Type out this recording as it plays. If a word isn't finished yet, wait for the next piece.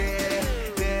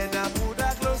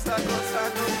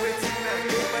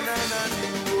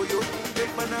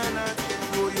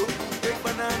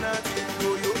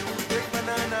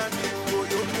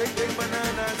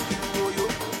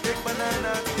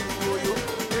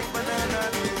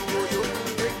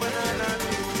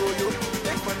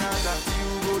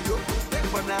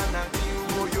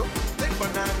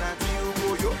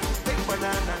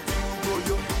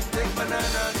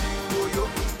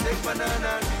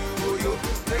banana, yo.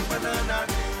 Take banana,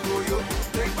 yo.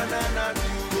 Take banana,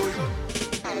 yo.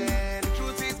 And the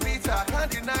truth is bitter, can't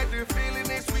deny the feeling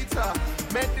is sweeter.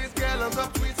 Met this girl on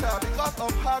top Twitter because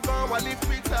of her gone while it's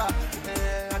Twitter.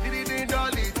 I did it in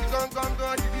dolly, she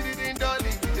gone, she did it in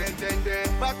dolly.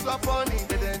 Then, backed up on it,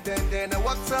 then I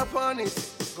walked up on it.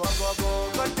 Go,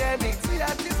 god damn it. See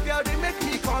that this girl, they make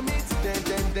me commit.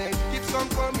 Then, keeps on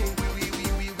coming,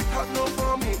 we talk no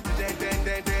for me. Then,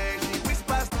 she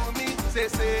whispers to me,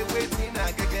 say, waiting,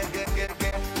 I get.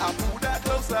 I pull that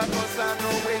closer, cause I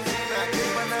know waiting, I get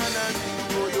banana,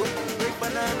 yo, break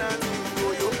banana,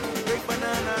 yo, break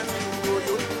banana, yo,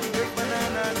 break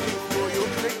banana, yo,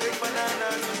 break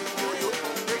banana, yo,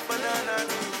 break banana,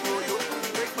 yo,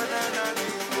 break banana,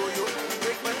 yo,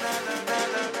 break banana,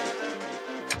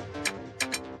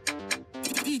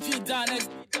 DJ Danex.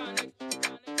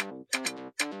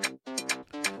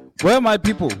 Where are my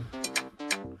people?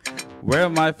 Where are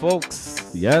my folks?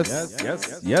 Yes.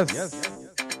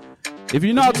 If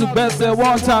you know how to best there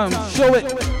one time, show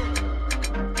it.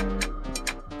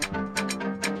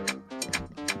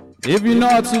 If you know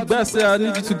how to best there, I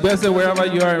need you to best there wherever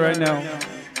you are right now.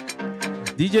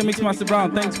 DJ Mixmaster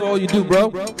Brown, thanks for all you do,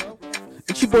 bro.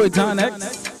 It's your boy Don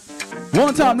X.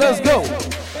 One time, let's go.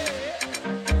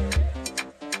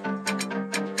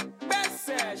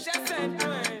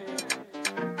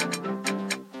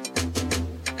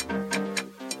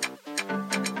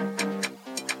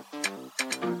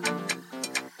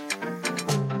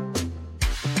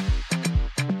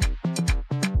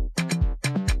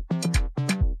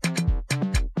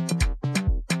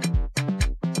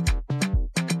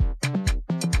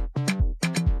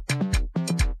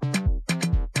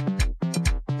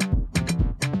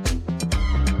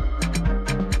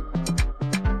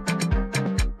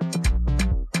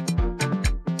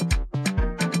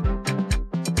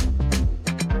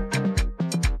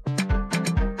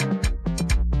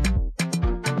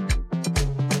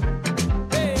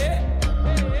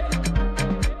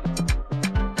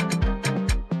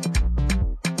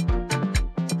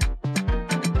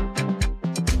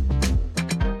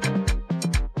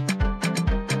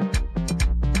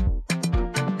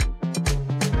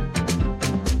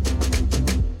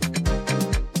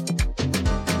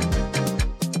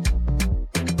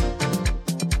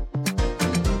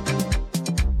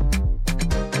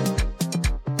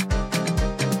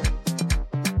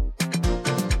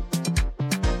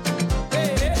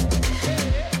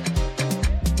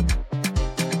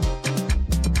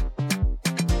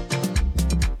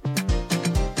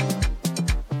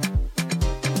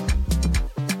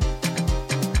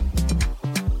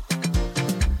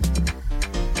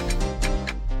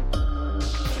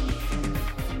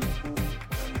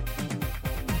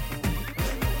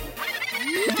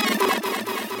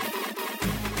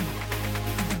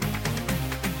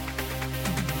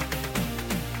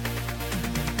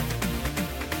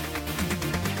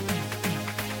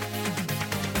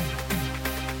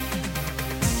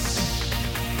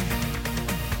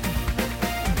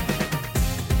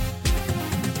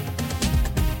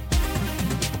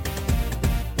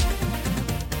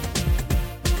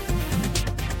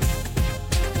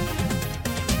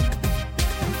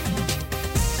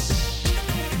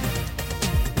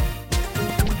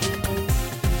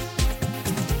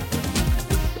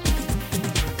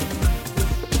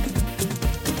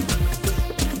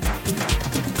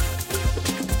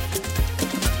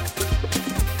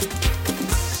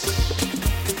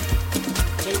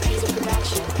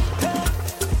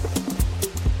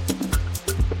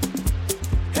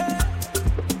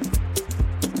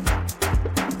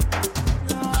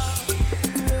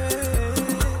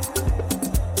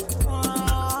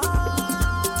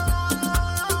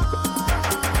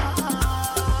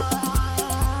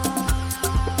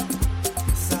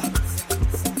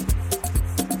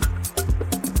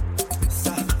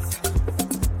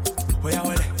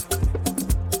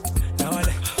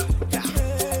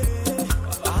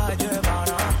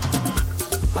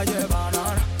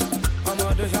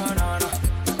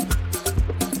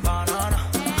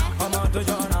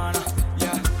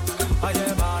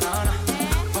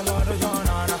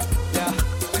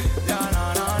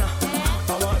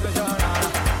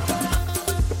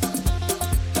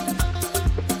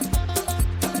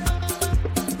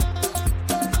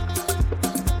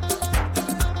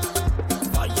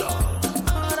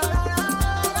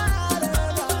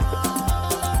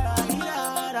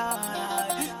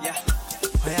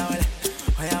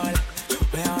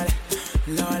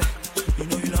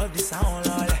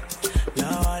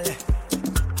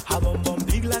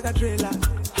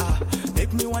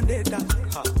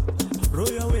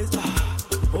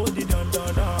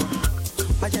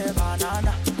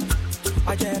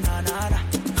 Aje banana,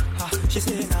 She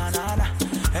say na na na,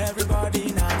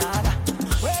 everybody na na na.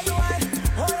 Where you at?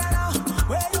 Oh yeah now,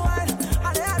 where you at?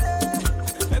 Ale ale,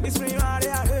 make me scream ale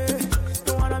ale.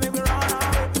 You wanna make me run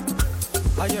away?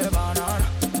 I yeah banana,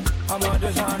 I'm on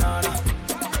the banana.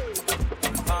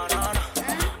 Banana,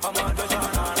 I'm on the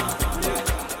banana.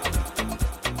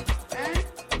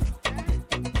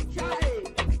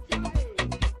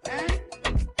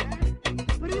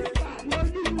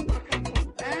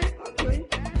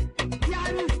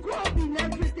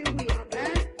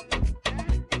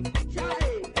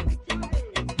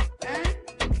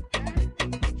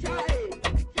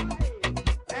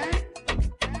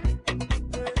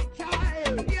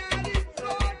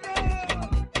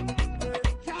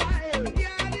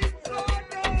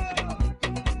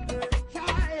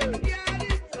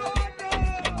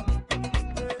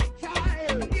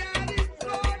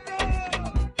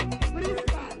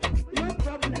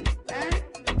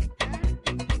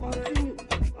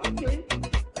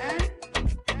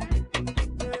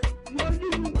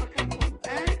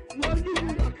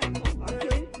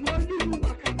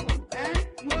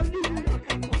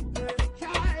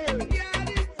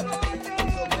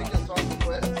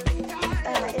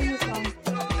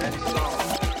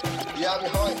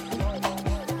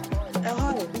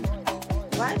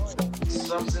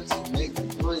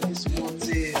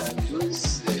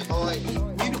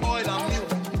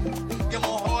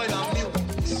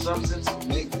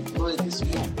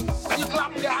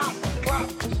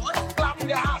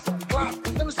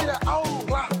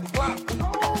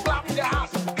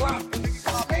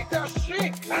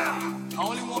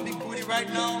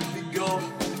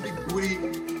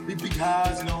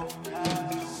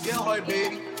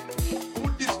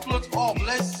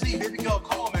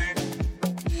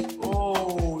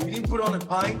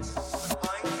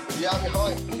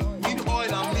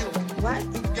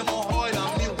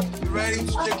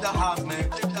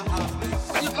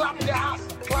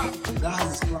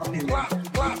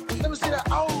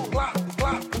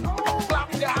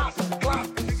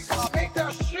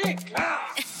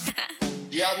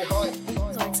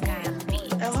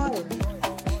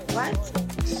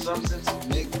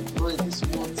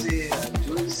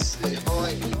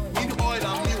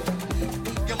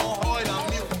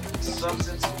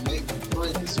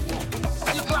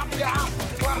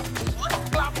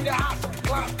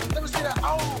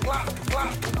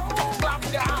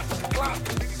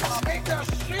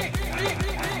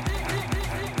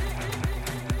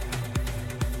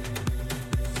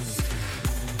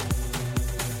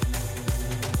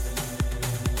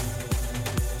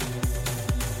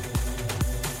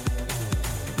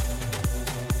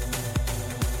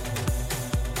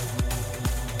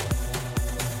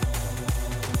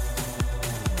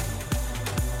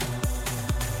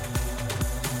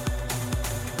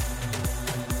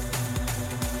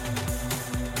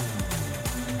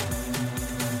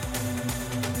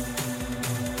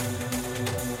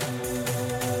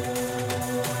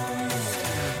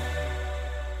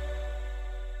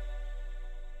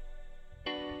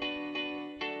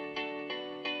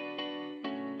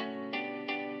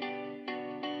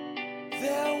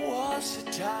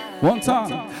 One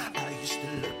time.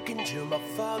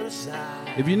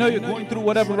 If you know you're going through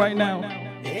whatever right now,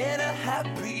 I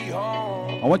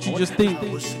want you to just think,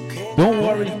 don't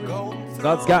worry,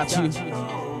 God's got you.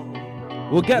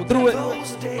 We'll get through it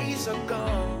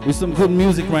with some good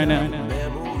music right now.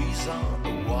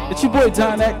 It's your boy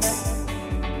Don X.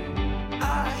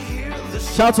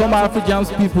 Shout out to all my Afro Jams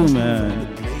people,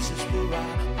 man.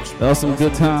 That was some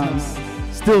good times.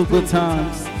 Still good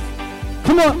times.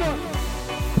 Come on.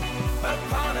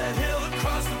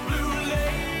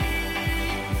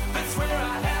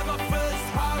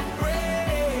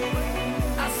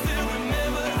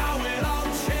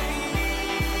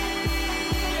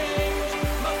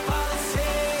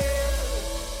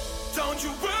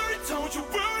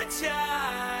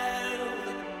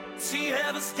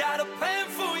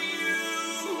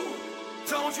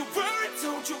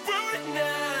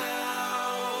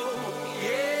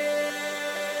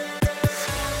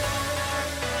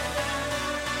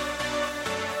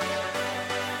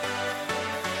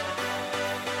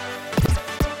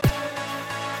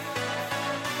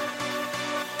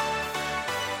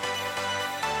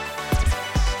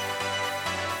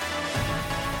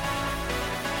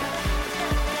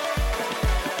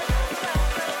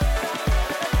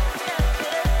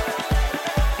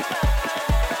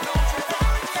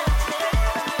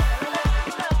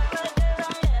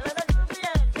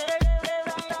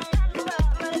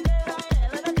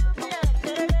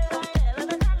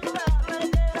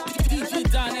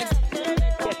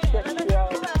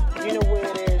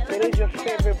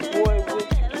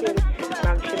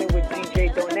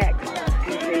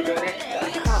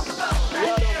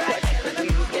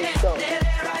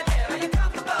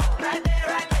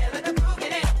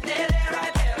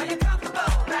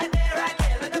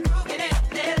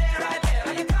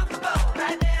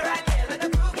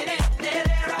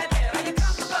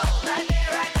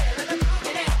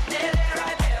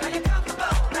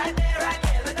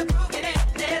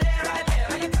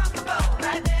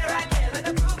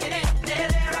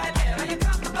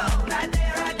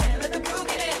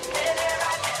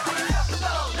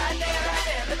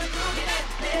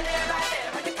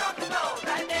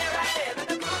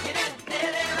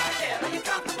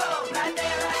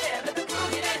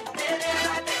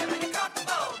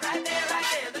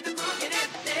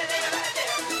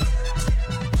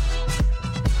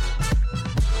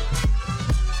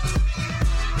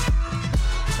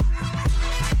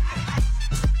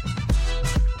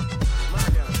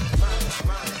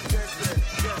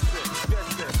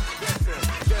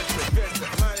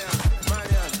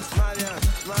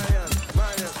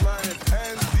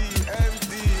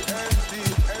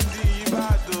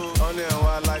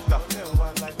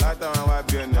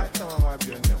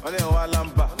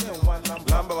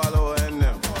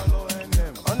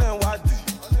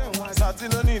 Party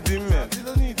no need him, man.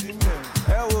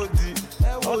 LOD,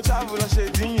 all travel lọ ṣe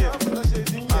dín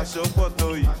yẹn. Aṣọ pọ̀ tó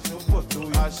yìí,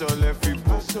 aṣọ lẹ fi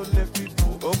bò.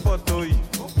 Ó pọ̀ tó yìí,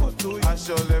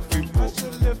 aṣọ lẹ fi bò.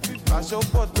 Aṣọ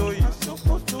pọ̀ tó yìí,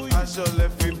 aṣọ lẹ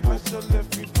fi bò.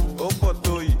 Ó pọ̀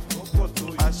tó yìí,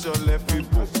 aṣọ lẹ fi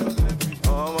bò.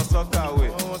 Ọmọ sọ́kàwé,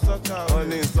 wọ́n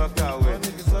ní sọ́kàwé.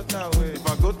 If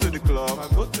I go to the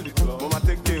club, mo ma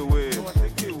take away.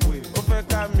 Ó fẹ́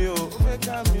ká mi o,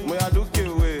 mo yà lókè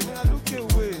away.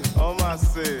 Ọmọ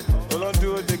àṣẹ,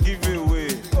 olóńdúró dey give away.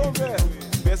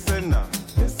 Gbẹ́sẹ̀ náà,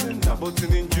 àbótí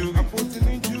ní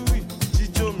injury.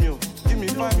 Jíjó mi o, give me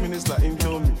 5 minutes like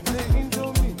Indomie.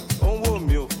 Ó ń wò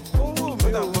mí o,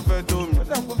 ó dà kó fẹ́ dó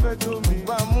mi.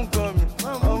 Bá a mú gan mi,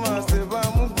 ọmọ àṣẹ bá a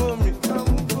mú gbó mi.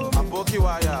 Àbókí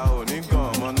wáyà ò ní gan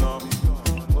ọmọ náà.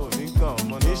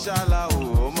 Inshallah o,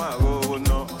 ó máa rówó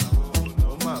náà.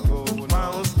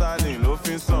 Pound sterling ló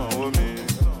fi sanwó mi.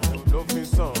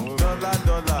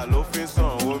 Dọ́là ló fi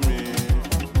sanwó mi.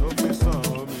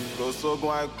 Kò sógun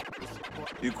àìkú,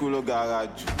 ikú ló gara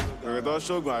jù. Èrè tó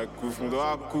ṣógun àìkú fún tó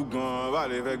wá kú gan-an, bá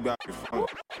lè fẹ́ gba ìfọ̀n.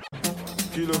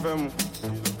 Kí ló fẹ́ mu?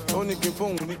 Ó ní kí n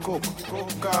fóun ní coke.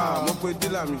 Ká mo pe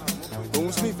dílà mi,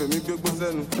 òun sniff èmi gbégbó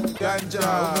sẹ́nu. Ganja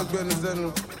ó fẹ́ gbẹ́nu sẹ́nu.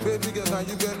 Baby girl can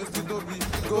you gbẹ́nu sí tóbi?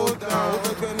 Go down ó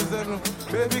fẹ́ gbẹ́nu sẹ́nu.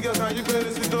 Baby girl can you gbẹ́nu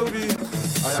sí tóbi?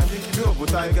 Àyà kí bí òkú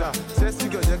tiger, sexy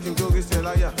girl jẹ́ kí n gbórí sí ẹ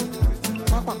láyà.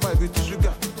 Pápápá ibi ti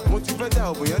ṣúgà, mo ti fẹ́ dà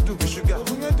òbò yẹn dùn bí ṣúgà.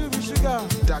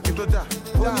 Dà kí tó dà,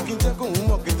 ó ní kí n jẹ́ kóun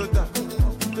mọ̀ kí tó dà.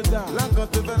 Láǹkan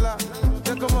tó fẹ́ la,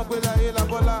 jẹ́ kó mọ̀ pé láyé la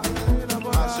bọ́lá.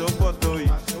 Aṣọ pọ̀ tó yìí,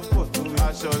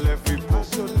 aṣọ lẹ fi bò.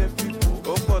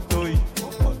 Ó pọ̀ tó yìí,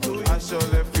 aṣọ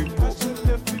lẹ fi bò.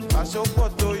 Aṣọ pọ̀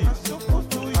tó yìí,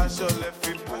 aṣọ lẹ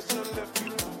fi bò.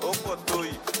 Ó pọ̀ tó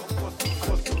yìí.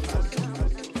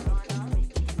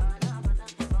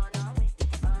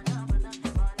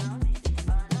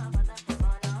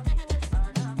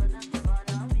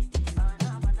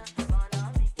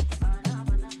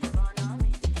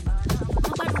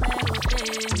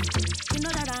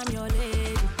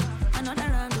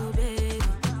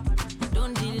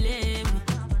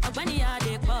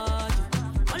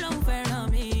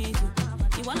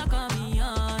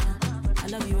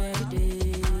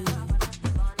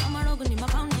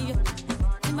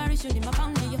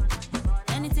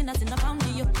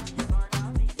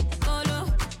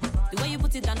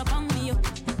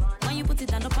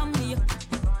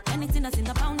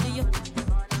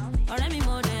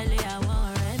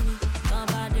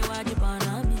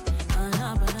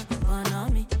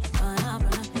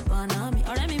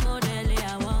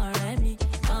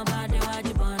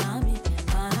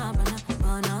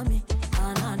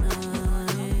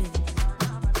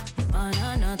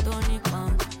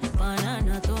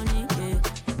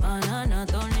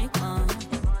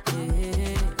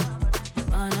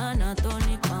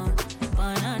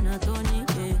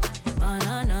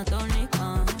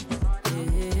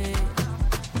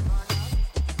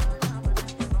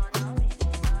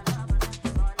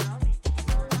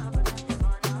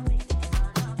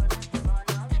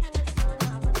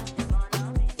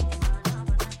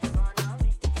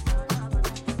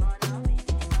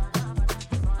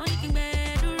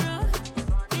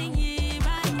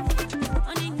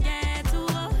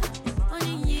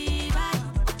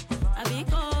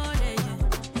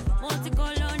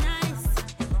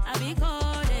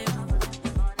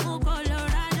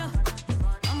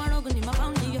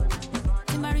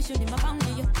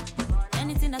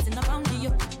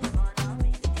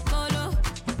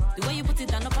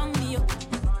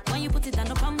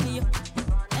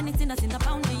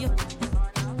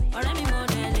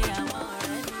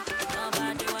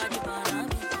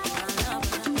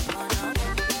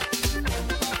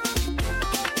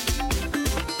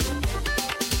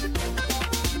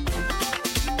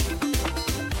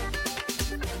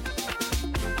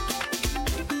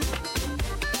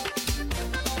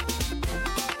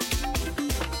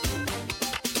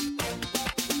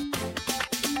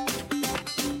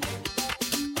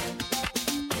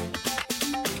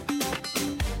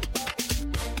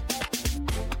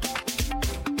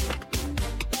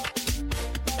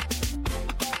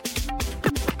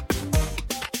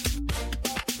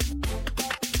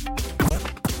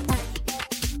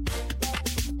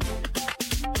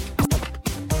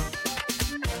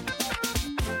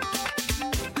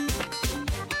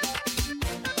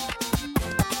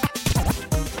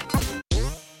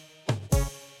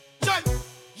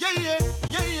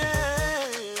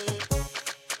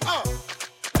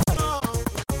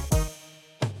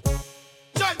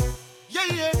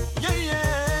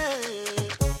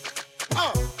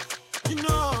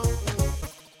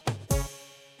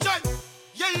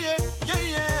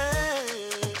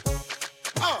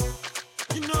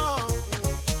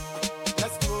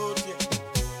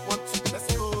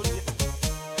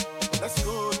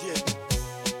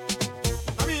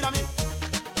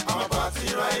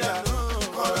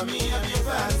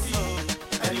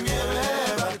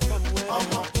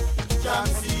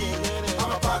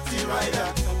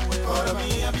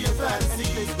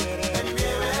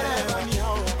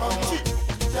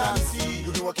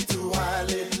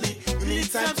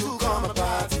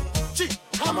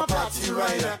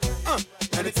 rider.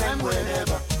 Anytime,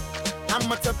 whenever.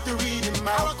 I'm a top to read in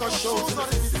my record shows in the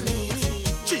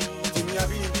vicinity. Give me a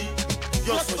baby.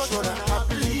 You're so sure that I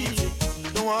believe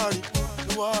it. Don't worry.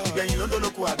 Yeah, you don't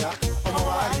look what I'm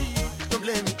worry. Don't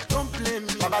blame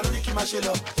me. Baba Lodi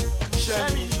Kimashelo. Share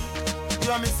me.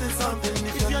 You are missing something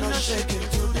if you're not shaking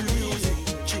to the music.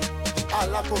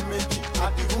 Allah for me.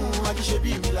 At the room, I should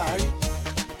be Milari.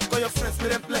 Call your friends, me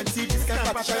them plenty. This kind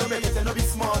of passion, you better not be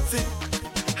smart.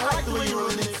 I like the way you roll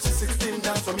it. 16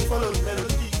 dance for me, follow the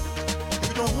melody.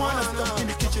 You don't wanna stop in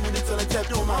the kitchen in the toilet,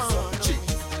 don't matter.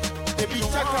 Baby,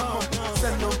 check out,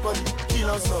 send nobody, kill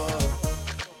us all.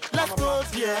 Let's go,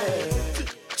 yeah.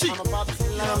 I'm about to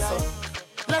kill us all.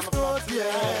 Let's go,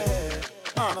 yeah.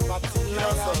 I'm about to kill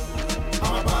us all.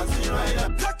 I'm about to ride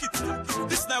up. Take it.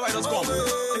 This night I just come.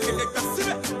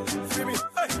 See me.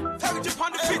 Hey, take it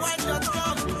on the feet.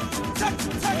 Take.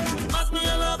 Pass me a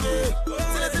love it.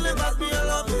 Till pass me a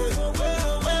love it.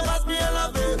 Pass me a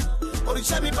love it. Oh, the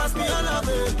Chevy pass me a love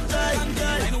it.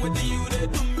 I know what you they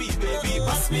do me, baby.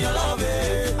 Pass me a love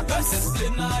it. I can't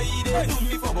explain how you they do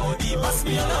me for body. Pass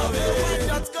me a love it.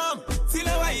 Just come. See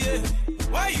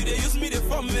why you they use me they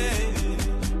form me?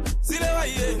 See why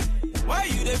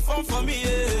you they form for me?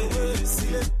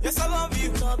 Yes, I love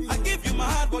you. I give you my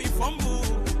heart, but you fumble.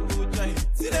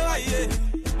 See why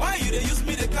you they use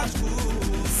me they catch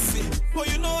food? See, but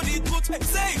you know the truth.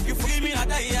 Say if you free me, I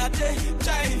die a day.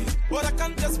 But I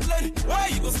can't explain why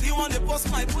you go still want to bust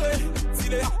my play. See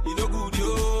you know good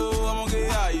yo, I'm okay,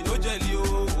 you know jelly yo.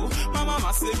 My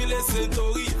mama say me listen to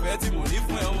it, petty money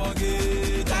for your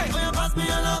mortgage. Pass me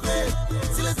a love it,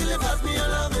 still pass me a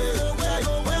love it.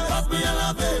 Pass me a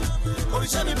love it, oh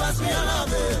show me pass me a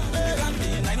love it. You can't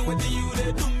deny what you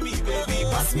they do me, baby.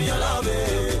 Pass me a love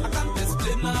it. I can't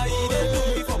explain how you they do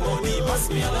me for body. Pass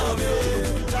me a love it.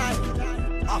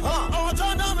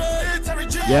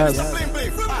 Yes.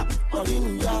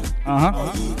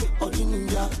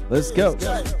 Let's go.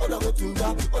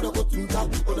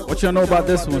 What y'all know about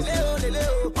this one?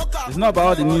 It's not about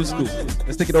all the new school.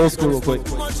 Let's take it old school real quick.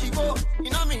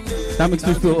 That makes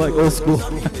me feel like old school.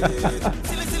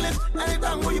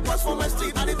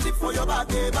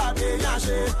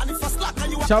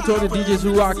 Shout out to all the DJs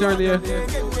who rocked earlier.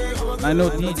 I know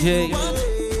DJ.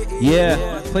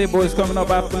 Yeah, Playboy's coming up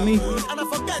after me.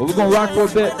 But we're gonna rock for a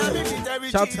bit.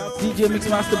 Shout out to DJ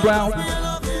Mixmaster Brown.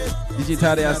 DJ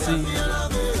Taddy, I see.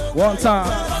 One time.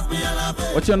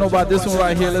 What y'all know about this one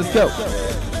right here? Let's go.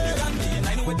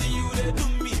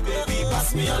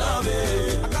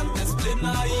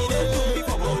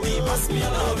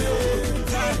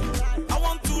 I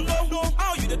want to know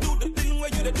how you do the thing where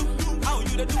you do. How you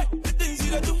do the things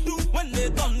you do. When they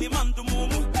done the man to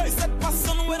move. They said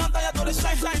person when I'm tired of the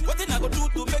shine. What did I go do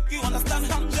to make you understand?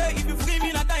 If you free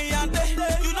me, I die and day.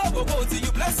 You know go till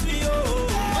you bless me, oh.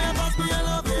 Pass me, I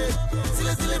love it.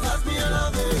 Still pass me, I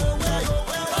love it.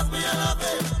 Pass me, I love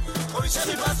it. Oh,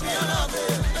 Shelly, pass me, I love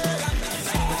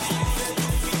it.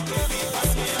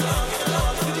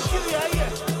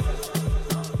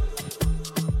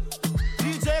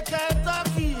 DJ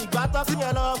Kentucky, gbàtọ́ sí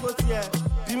yẹn lọ́wọ́ bó tiẹ̀.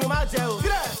 Bí mi máa jẹ o.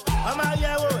 Ọmọ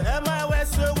ayẹwo, ẹ máa wẹ̀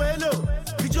ṣe wélo.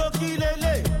 Ijó kí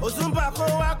lélẹ̀, Òzúmbà kó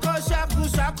wá kọ́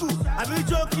ṣákúṣákú. Àbí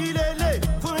ijó kí lélẹ̀,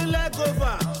 fún mi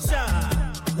lẹ́gọ̀fà, ṣá.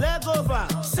 Lẹ́gọ̀fà,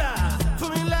 ṣá. Fún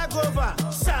mi lẹ́gọ̀fà,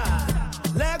 ṣá.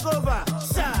 Lẹ́gọ̀fà,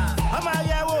 ṣá. Ọmọ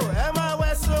ayẹwo, ẹ máa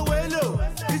wẹ̀ ṣe wélo.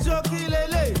 Ijó kí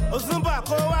lélẹ̀, Òzúmbà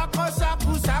kó wá kọ́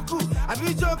ṣákúṣákú. Àbí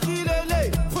ijó kí lélẹ̀,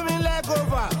 fún mi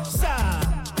lẹ́gọ̀fà, ṣá.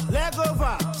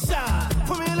 Lẹ́gọ̀fà, ṣá.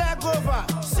 Fún mi lẹ́gọ̀fà,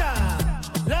 ṣá.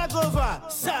 Lẹ́gọ̀fà,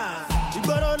 ṣá.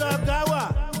 Ìgboro lọ ga wà,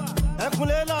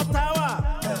 ẹkùnlé lọ ta wà.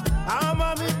 Àwọn ọmọ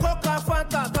mi kóka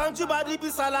fanta, tọ́jú bá di bí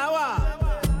sàláwà.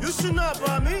 You should know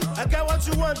about me, I get what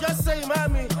you want, just say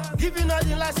mommy. Give you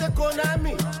nothing like say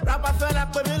Konami. Rapper fella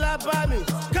pè mí lábá mi.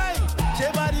 Kai, ṣé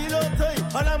bàdí ló tó yìí?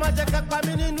 Ọlọ́mọ jẹ́ ká pa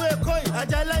mí nínú Èkó yìí.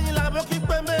 Ẹ̀jẹ̀ lẹ́yìn làbó kí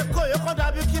pé mẹ́kó yìí. Ó kọ́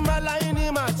dàbí kí máa láyín ní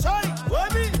màá tọ́ yìí.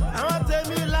 Wómi, àwọn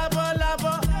tèmi lábọ́.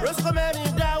 Roscoe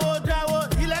mẹ́rin dáwó.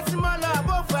 Ilẹ̀ tí mo lọ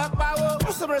àbò fẹ́ pawó.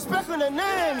 Put some respect on the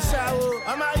name, ṣàwó.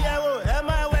 Ọmọ ayẹwo, ẹ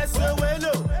máa wẹ̀ ṣe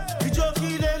wélo. Ijó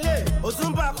kí lélẹ̀,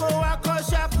 Òzúmbà kó wá kọ́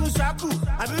ṣákúṣákú.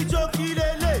 Àbí ijó kí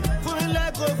lélẹ̀, fún mi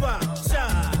lẹ́gọ̀fà, ṣá.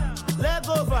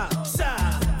 Lẹ́gọ̀fà, ṣá.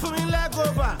 Fún mi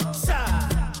lẹ́gọ̀fà, ṣá.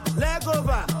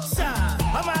 Lẹ́gọ̀fà, ṣá.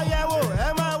 Ọmọ ayẹwo, ẹ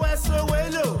máa wẹ̀ ṣe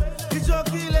wélo. Ijó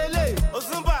kí lélẹ̀,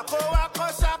 Òzúmbà kó wá kọ́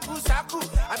ṣákúṣákú.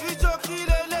 Àbí ijó kí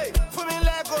lélẹ̀, fún mi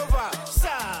lẹ́gọ̀fà,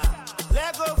 ṣá.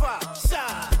 Lẹ́gọ̀fà, ṣá.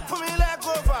 Fún mi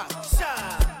lẹ́gọ̀fà, ṣá.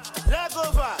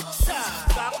 Lẹ́gọ̀fà, ṣá.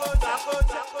 Tako.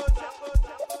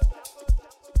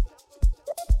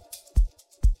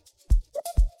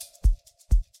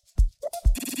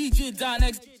 DJ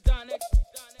Danex.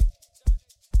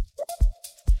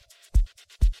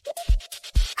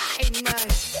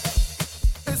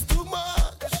 It's too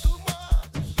much.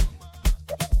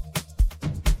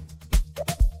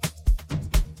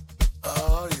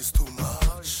 Oh, it's too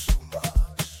much.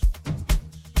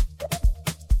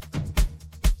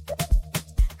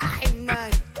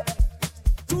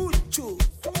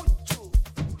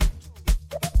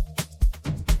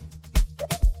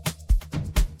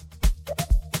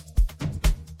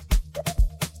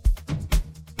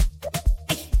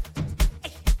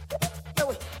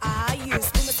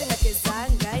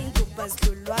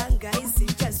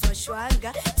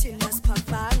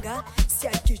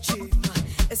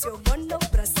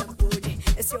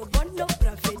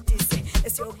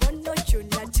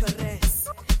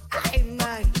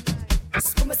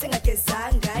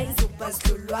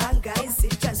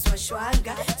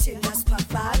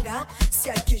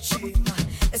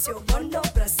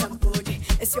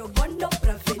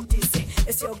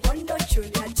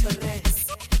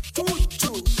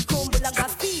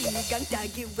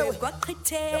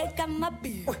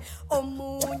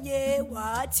 Omunye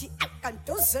wathi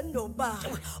akantoze noba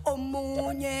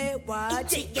omunye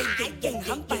wathi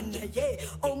ngihamba naye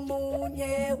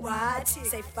omunye wathi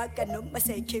sayifaka noma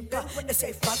sayikhipha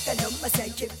sayifaka noma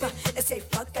sayikhipha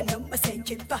sayifaka noma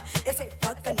sayikhipha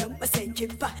sayifaka noma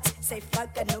sayikhipha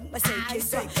sayifaka noma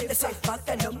sayikhipha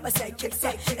sayifaka noma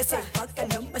sayikhipha sayifaka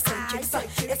noma sayikhipha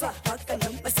sayifaka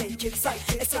noma sayikhipha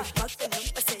sayifaka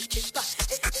noma sayikhipha.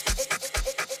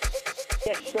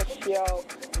 Yes, yo.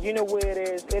 You know where it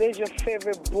is. It is your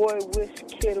favorite boy,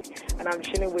 Wizkid, and I'm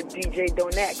chilling with DJ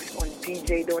Donex on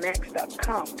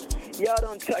djdonex.com. Y'all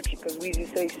don't touch it, because Weezy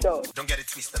say so. Don't get it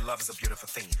twisted, love is a beautiful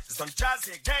thing. It's Don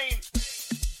Jazzy again.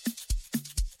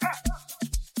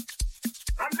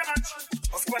 I'm done.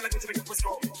 What's going on to make a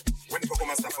go? When Coco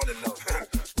Master fall in love.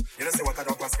 You don't say what I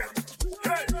don't Pascal.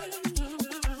 Hey.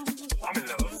 I'm in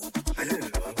love. Are you in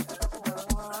love?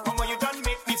 Mama, you done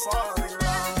make me fall in love.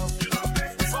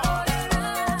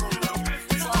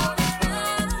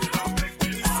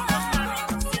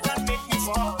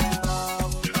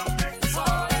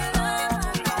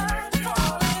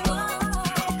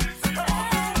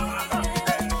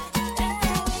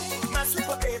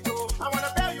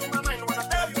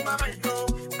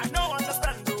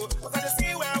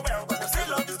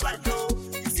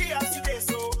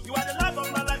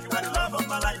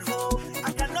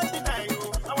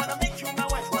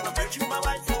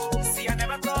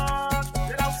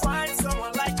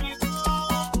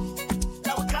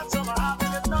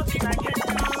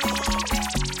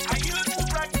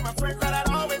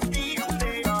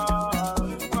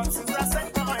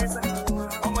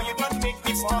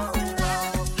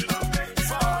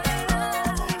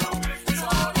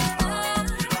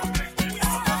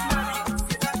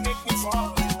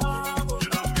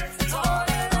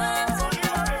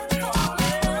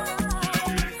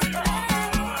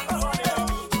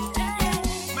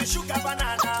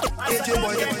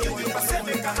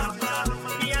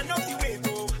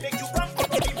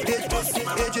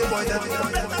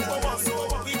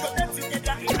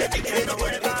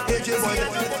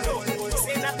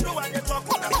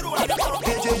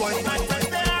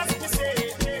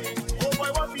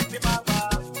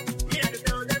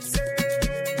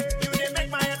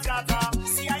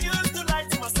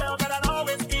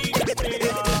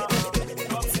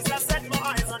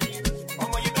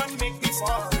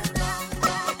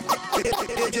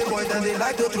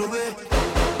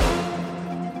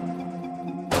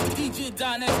 DJ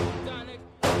Danex.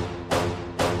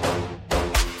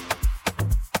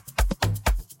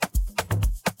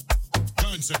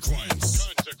 Consequence.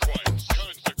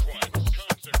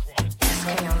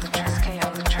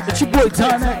 It's your boy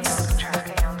Danex.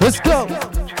 Let's go.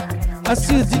 I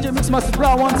see the DJ Mixmaster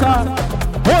Brown one time.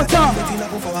 One time.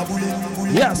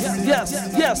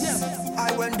 Yes.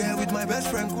 I went there with my best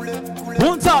friend Kule.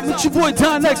 One time, it's your boy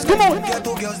Danex. Come on.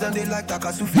 Ghetto girls, then they like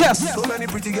Takasufi. Yes. So many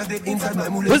pretty girls, they inside my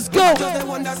mule. Let's go.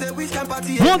 One time.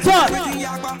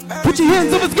 Put your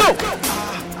hands up. Let's go.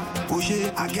 Push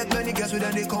it. I get many girls with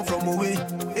them, they come from away.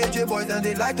 AJ boys, and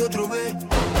they like to throw away.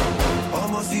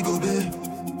 Almost go babe.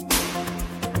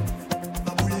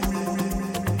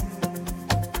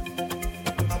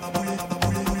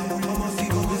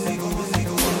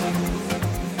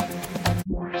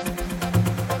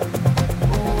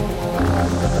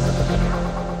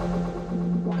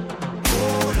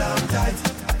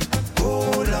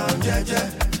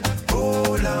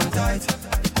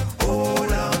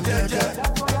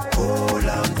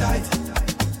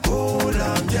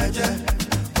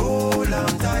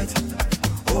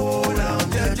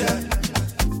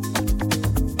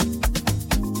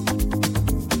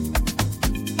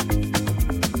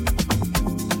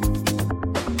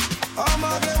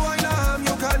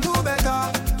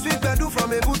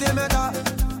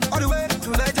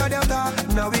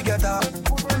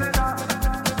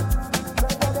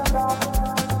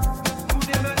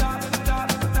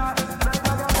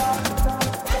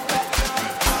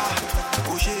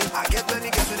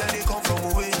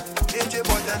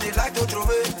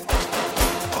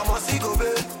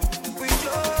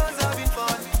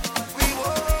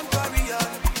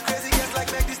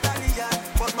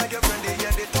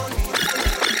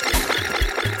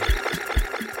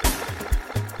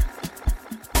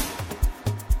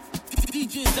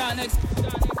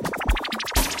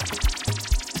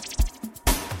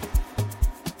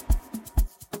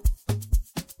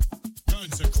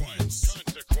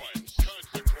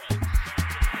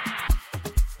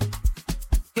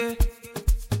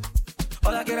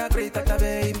 a great tata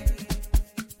baby.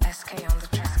 SK on the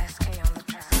track, SK on the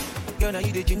track. Girl, now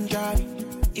you the ginger.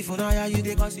 If you know how you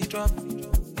dey cause it trouble.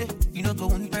 You know go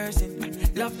one person.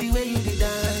 Love the way you dey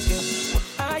dance, girl.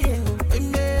 Ah yeah, we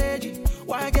made you.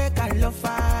 Why get I love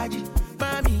Faji?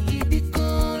 Mommy, you be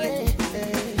cool.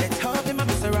 Let's hop in my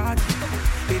Maserati.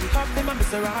 Baby, hop in my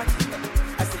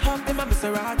Maserati. I say hop in my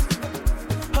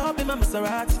Maserati. Hop in my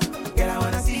Maserati. Girl, I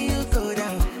wanna see you go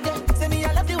down. Say me,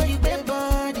 I love the way you bend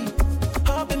body.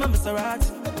 Hop in my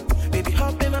Maserati. Baby,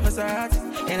 hop in my Maserati.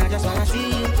 And I just wanna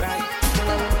see you right.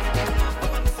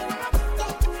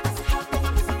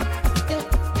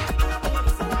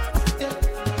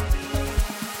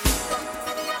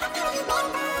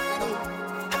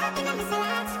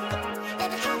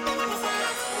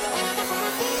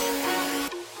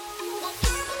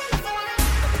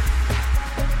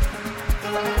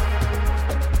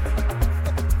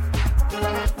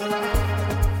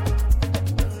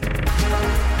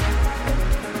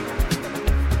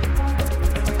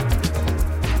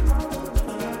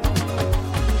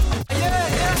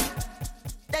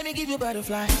 Give you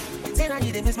butterfly. Say now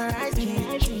you dey mesmerize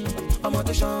me. I'm on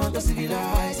the show to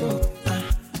civilize.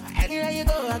 Anywhere you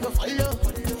go, I go follow.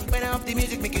 When I up the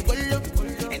music, make it go low.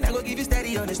 And I go give you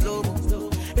steady on the slow.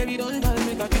 Baby, don't tell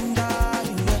me that you die.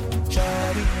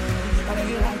 Shawty, I know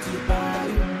you like to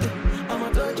party. I'm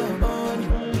on the jump on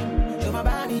you. Do my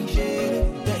body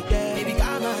shake. Baby,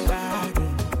 come on back.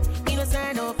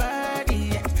 Innocent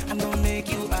nobody. I'm gonna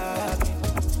make you happy.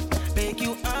 Make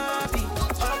you happy.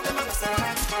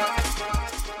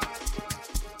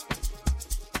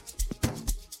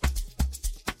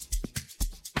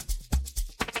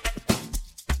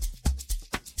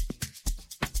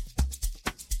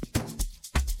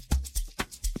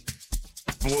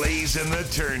 Blazing the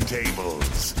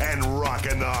turntables and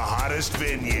rocking the hottest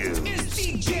venue.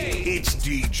 It's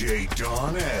DJ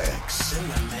Don X.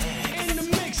 In the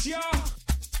mix, y'all.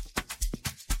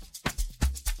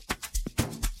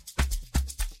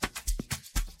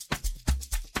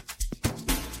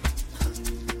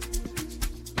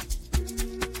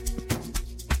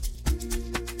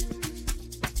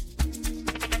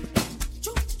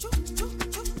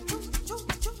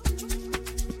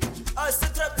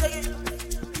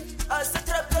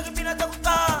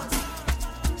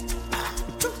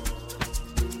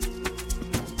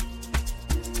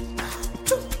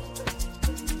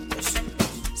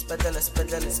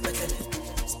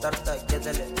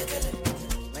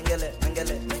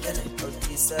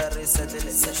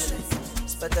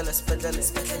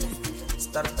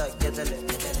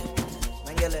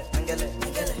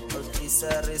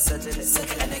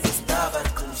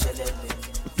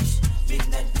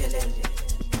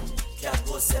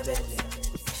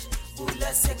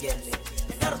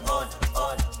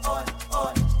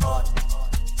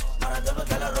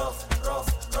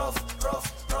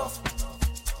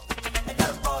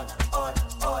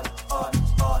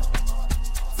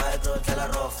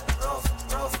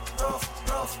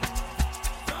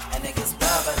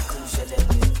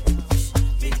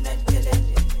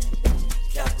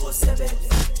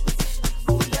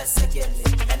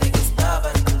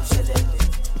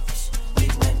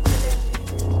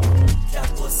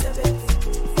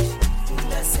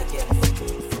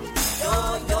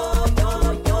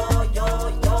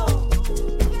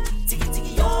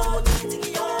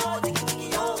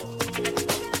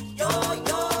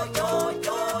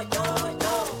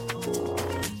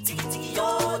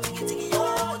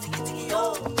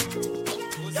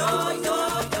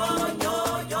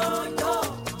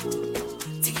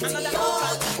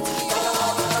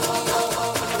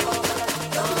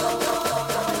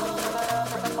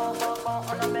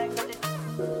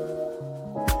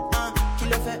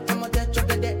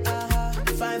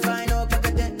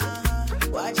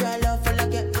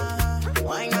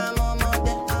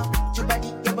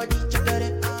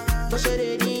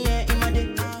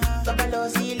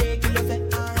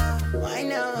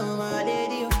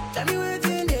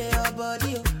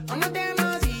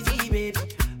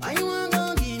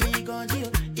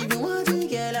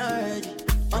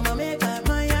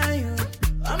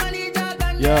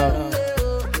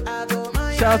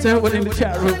 Shout out to everyone in the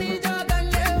chat room.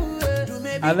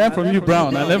 I learned from you,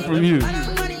 Brown. I learned from you.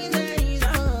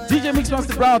 DJ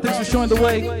Mixmaster Brown, thanks for showing the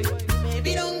way.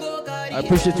 I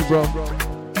appreciate you, bro.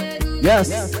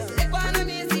 Yes.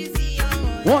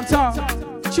 One time.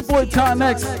 It's your boy Don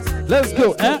X. Let's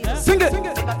go. Sing it.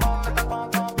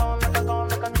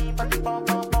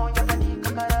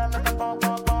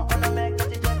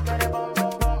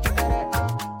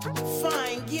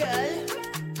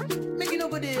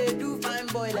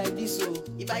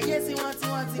 If I hear see one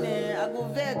thing, I go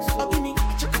vex.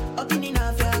 Ogini,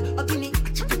 na fair. Ogini,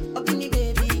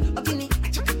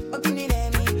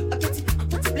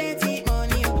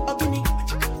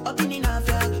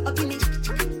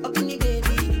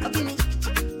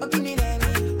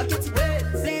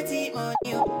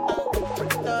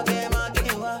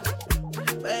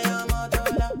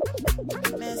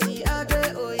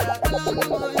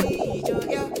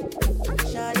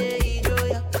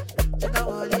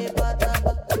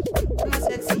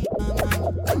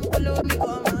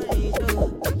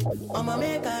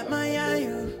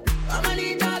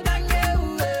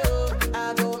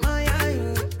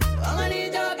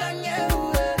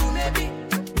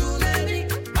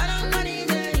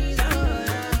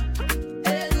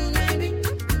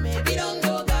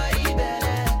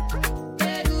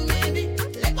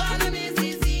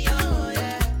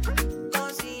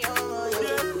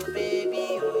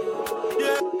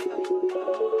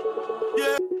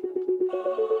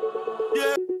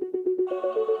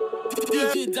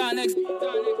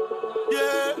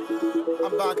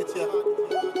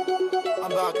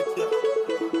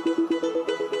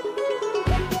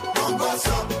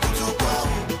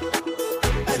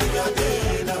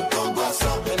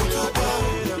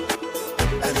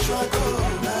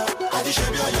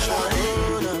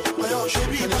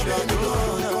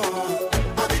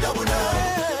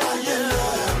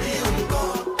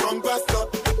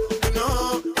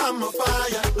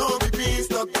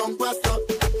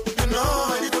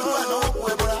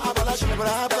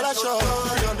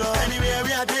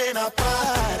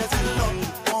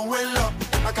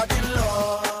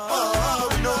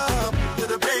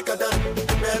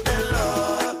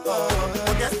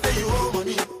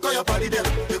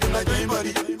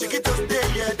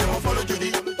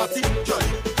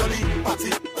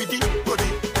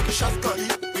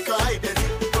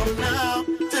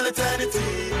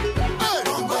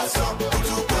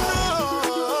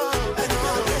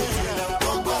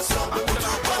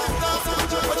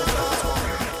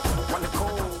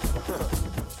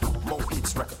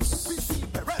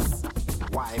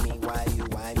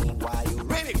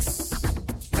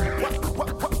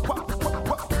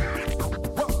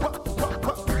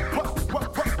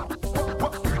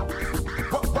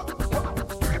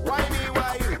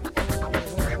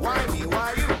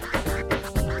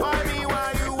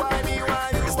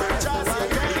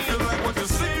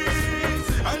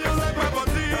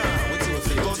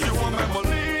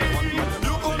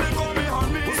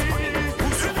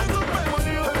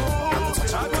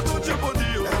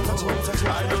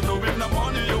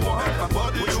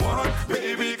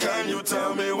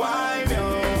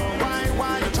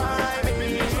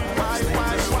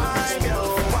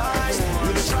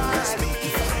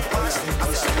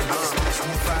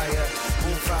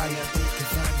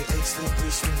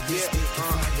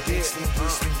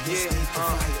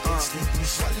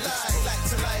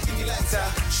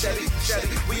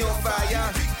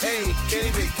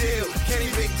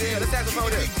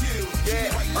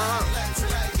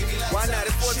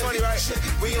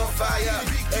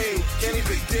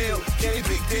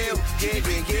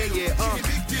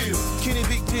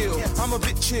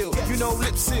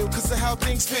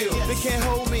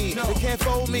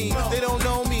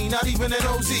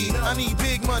 I need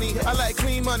big money, I like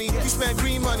clean money. You spend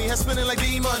green money, I spend it like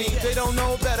E-money. They don't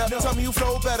know better, tell me you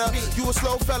flow better. You a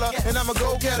slow fella, and I'm a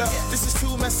go-getter. This is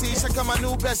too messy, check out my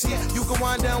new Bessie. You can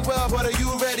wind down well, but are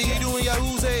you ready? Doing your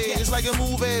Uzi, it's like a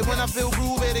movie. When I feel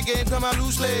groovy, the game come out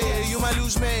loosely. You might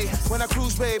lose me when I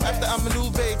cruise, babe. After I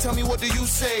maneuver, tell me what do you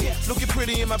say? Looking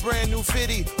pretty in my brand new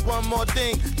fitty. One more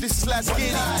thing, this is last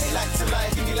kitty. Like to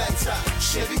like, give me like top.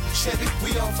 Chevy,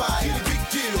 we on fire. Kitty big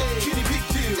deal, kitty big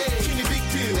deal, kitty big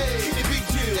deal, kitty big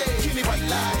deal, kitty big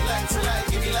like to like,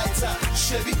 give me like top.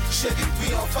 Chevy,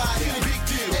 we on fire. Kitty big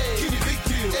deal, kitty big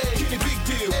deal, kitty big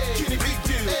deal, kitty big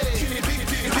deal, kitty big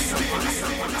deal.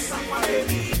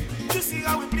 You see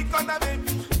how we flick on the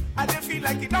baby? I don't feel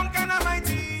like it don't kind of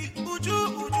mighty.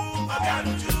 Uju, Abian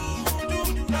Uju,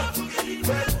 don't forget it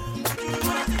well. Uju,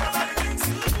 when I think about the things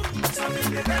you do, something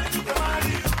they tell you to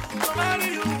marry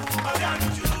you, Abian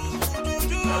Uju,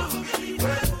 don't forget it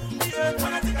well.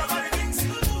 When I think about the things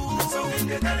you do, something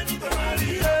they tell me to marry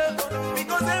you.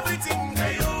 Because everything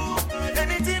for you,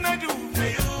 anything I do for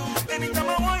you, anytime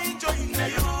I want to enjoy for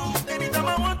you, anytime I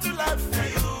want to laugh for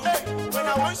you, hey, when I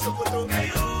want to go to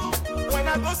you, when I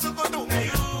go to go to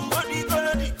you,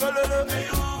 the color,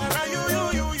 you,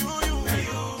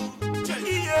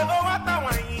 yeah, oh what a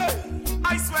wine.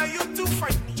 I swear you too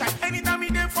fine. Anytime you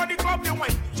there for the club, you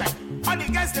wine. All the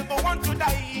guys they go want to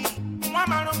die.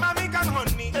 Mama no mommy can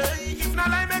honey. If not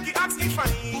I make you ask if I.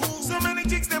 So many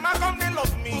chicks they might come they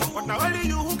love me, but now only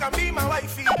you who can be my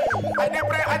wifey. I dey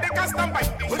pray, I dey cast and bind.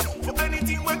 For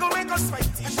anything we go make us fight.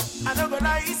 I don't go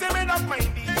lie, it's a made up mind.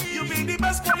 You be the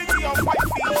best quality of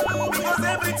wifey. Because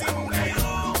everything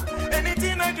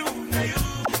anything I do for you,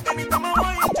 anytime I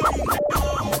want to enjoy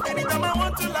you, anytime I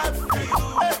want to laugh for you,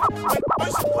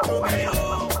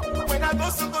 when I go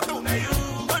to go to you,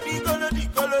 the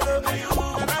color, and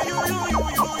I you.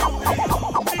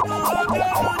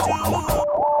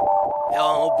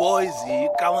 boys yìí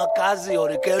káwọn kazi on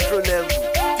the control level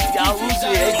yahoo ṣe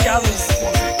ẹ já mi sí.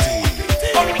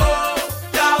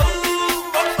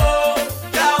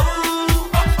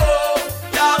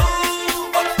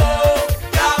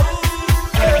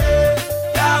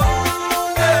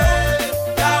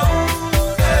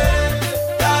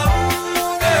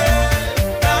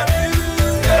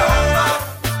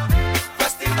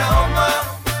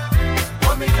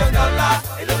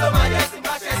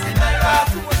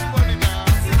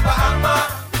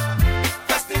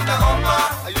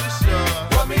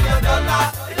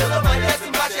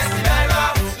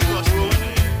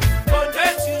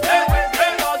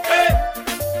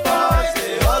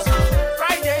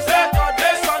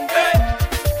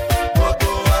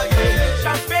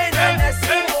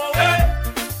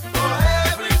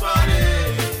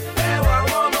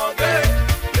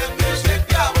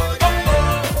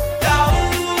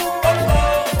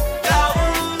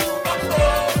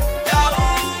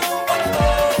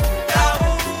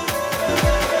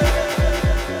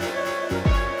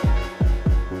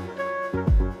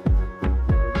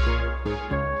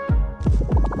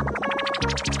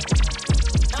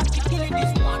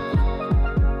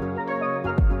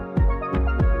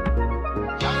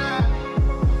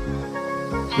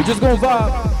 We just gonna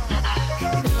vibe.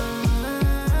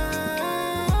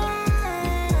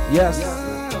 Yes.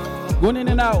 Going in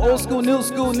and out, old school, new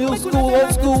school, old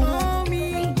school.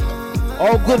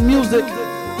 All good music.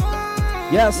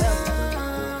 Yes.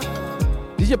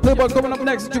 DJ Playboy coming up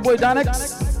next. It's your boy Don X.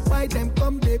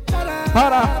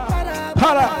 Para.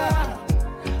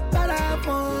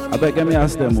 I bet let me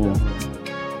ask them more.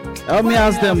 Help me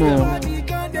ask them more.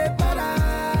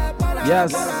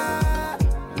 Yes.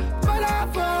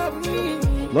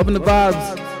 Loving the vibes.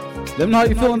 Let me know how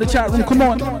you feel in the chat room. Come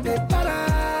on.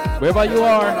 Wherever you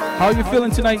are, how are you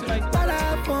feeling tonight?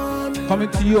 Coming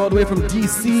to you all the way from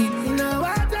DC.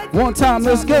 One time,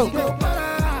 let's go.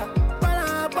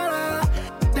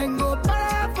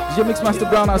 DJ Mixmaster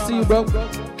Brown, I see you, bro.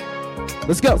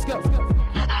 Let's go.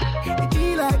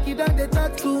 He like you done, they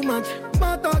talk too much.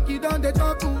 My talk, you done, they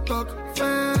talk too talk.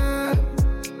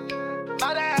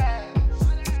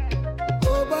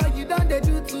 Oh boy, you done, they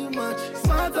do too much.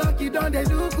 Smart talk, you done, they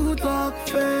do good talk,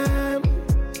 fam.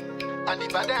 And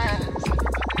if I dance,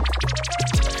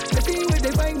 the thing where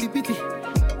they find the pity.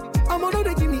 I'm gonna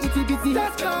they give me itty bitty.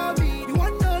 Just call me. You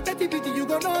want know that bitty, you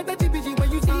gonna know that bitty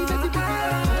when you see that bitty.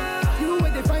 You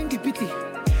where they find the pity.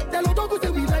 Tell us don't say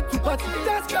we like to party.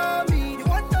 Just call me. You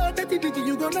want know that bitty,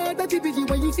 you gonna know that bitty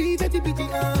when you see that bitty.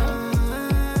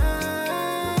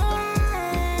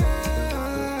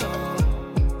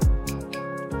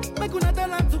 Make una tell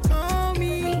them to call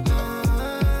me.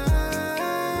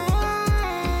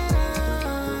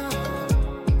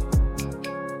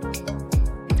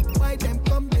 Why them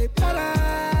come they para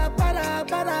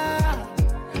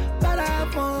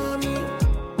for me?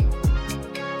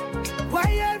 Why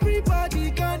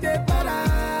everybody come they para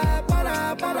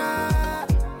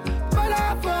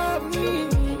for me?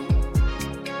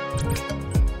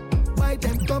 Why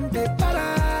them come they para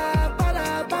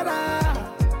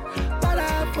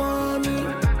for me?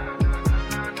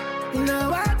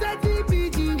 Now I take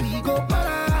TPG, we go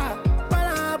para,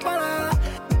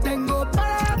 then go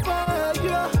para for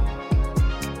you.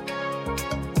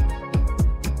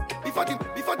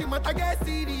 Before the matter gets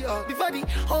serious, before the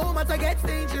whole matter gets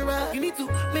dangerous, you need to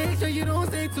make sure you don't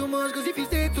say too much, cause if you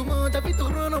say too much, I feel to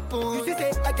run up on. You see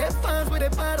say, I get fans with a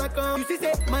paracon. You see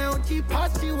say, my own cheap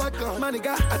past you I come. My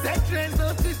nigga, I said trends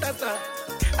on Twister, sir.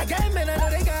 I get men, I know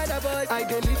they got a voice. I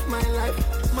dey live my life.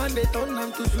 Man, they turn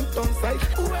them to shoot on sight.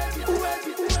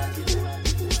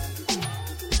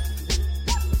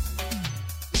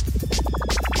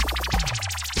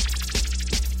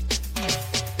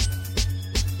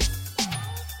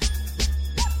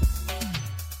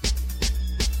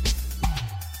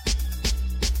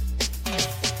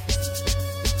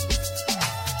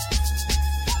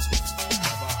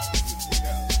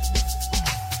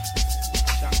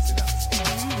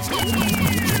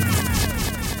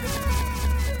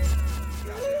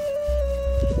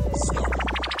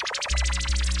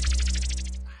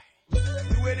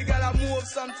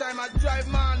 Sometime I drive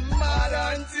man mad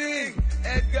and thing.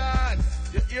 Edgar,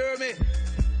 you hear me?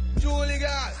 Julie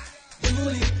girl,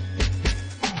 Julie.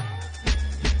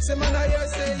 Say man I hear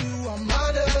say you are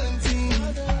mad and thing.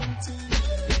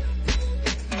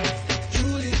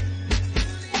 Julie,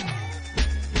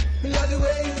 me love the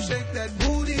way you shake that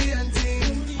booty and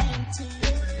thing.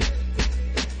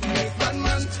 Make bad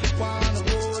man wanna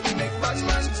hold you, make bad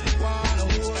man wanna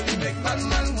hold you, make bad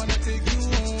man wanna take you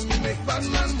home, you make bad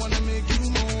man wanna make you.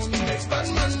 Bad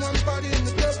man want party in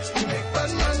the club. You make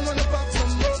bad man wanna pop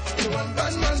some more. You want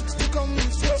bad man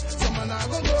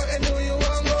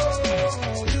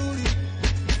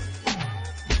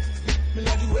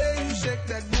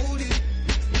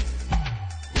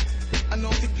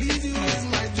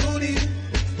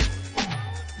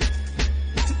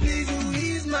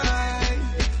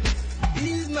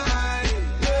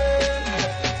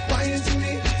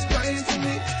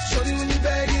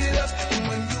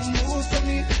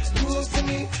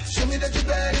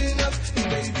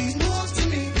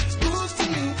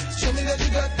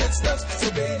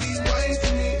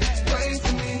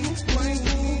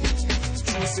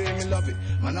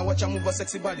move a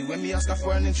sexy body. When me ask her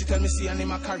for her name, she tell me see her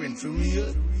name a Karen. For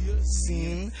real?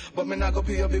 Scene. But me not go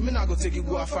pay your bill, me not go take you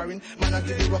go a foreign. Man, I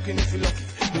give you rockin' if you lucky.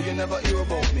 Do you never hear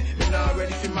about me? Me not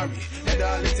ready for marry. And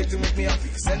all it take to make me happy.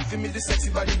 Send for me the sexy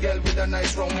body girl with a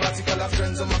nice round body. Call her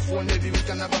friends on my phone, maybe we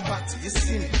can have a party. You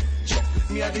see me?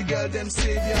 Me are the girl, them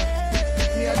savior.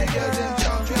 Me are the girl, them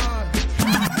champion.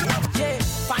 Yeah,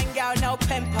 fine girl, no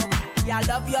pimple. Yeah, I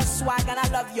love your swag and I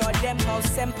love your demo.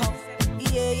 Simple.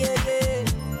 Yeah, yeah, yeah.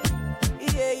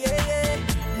 Yeah, yeah, yeah.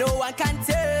 No one can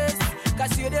taste.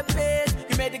 Cause you're the best.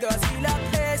 You made the girls feel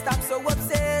obsessed. I'm so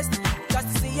obsessed. Just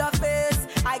to see your face,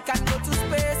 I can go to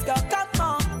space. Girl, come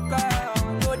on, girl.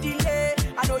 No delay.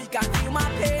 I know you can feel my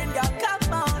pain. Girl,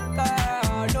 come on,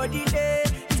 girl. No delay.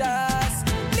 Just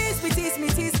please me, tease me,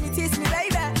 tease me, tease me,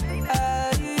 baby.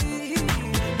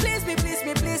 Please me, please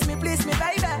me, please me, please me,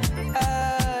 baby.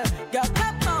 Girl,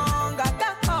 come on, girl,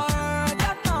 come on,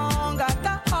 come on, girl,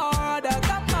 come on, girl,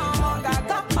 come on, girl, come on, girl,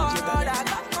 come on, girl, come on.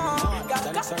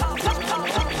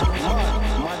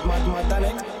 Mad,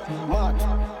 Danex, mad.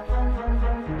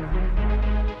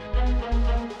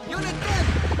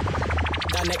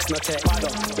 Danex no take bad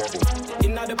up.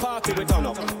 Inna the party we turn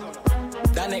up.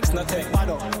 Danex no take bad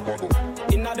up.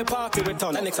 Inna the party we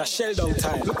turn up. Danex a shell down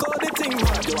time. Look how the thing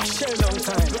mad, you a shell down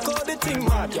time. Look how the thing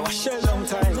mad, you a shell down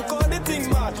time. Look how the thing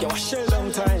mad, you a shell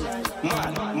down time.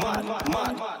 Mad.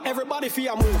 Everybody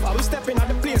feel a move. I will step in at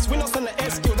the place. We not send the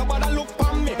SQ. Nobody look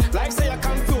on me like say I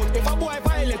confused. If a boy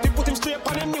violent, we put him straight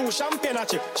on the new champagne a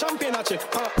chip.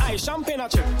 Ice, champagne a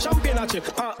chip.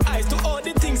 Ice to all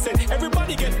the things said.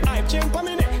 Everybody get hype. Chain pa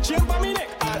me neck.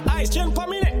 All ice, chain pa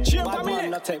me neck. Bad man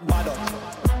not take bad up.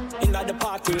 Inna the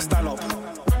party we stand up.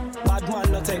 Bad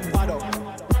man not take bad up.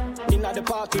 Inna the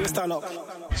party we stand up.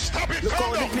 Look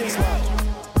how the place mad.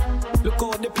 Look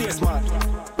how the place mad.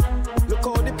 Look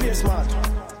how the place mad.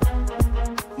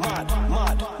 Mad.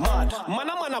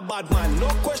 Man a bad man. No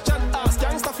question asked.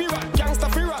 Gangsta fi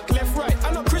rock, left right.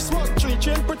 I know Christmas tree,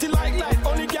 chain pretty like light.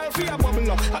 Only girl fi a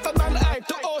bubble up. Hotter than hype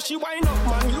to all she wind up,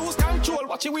 man. Lose control.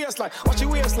 Watch your waistline.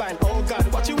 Oh God,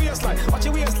 watch your waistline.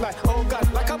 Oh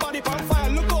God, like a body pan fire.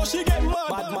 Look how she get mad.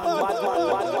 Bad man.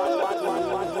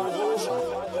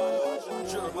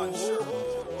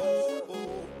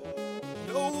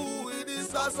 No, it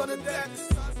is us on the decks.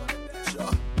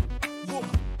 Sure. Boom.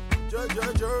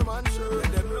 German shirt.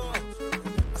 Let them know.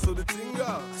 I saw the thing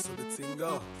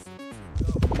go.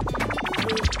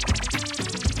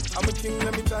 I'm a king,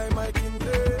 let me tie my king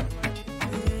day.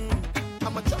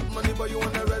 I'm a chop money, but you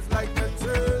wanna rest like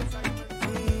Menses.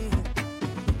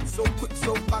 So quick,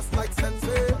 so fast like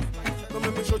Sensei. Come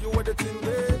let me show you what the thing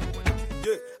is.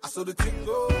 Yeah, I saw the thing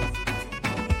go.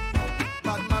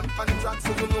 Bad man on the track, so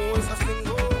you know it's a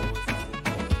single.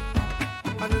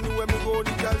 And anywhere me go,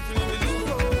 the girl feeling the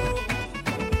lingo.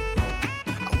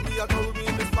 And we are going to be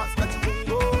in the spots that you won't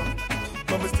go.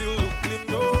 But we still look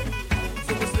lingo.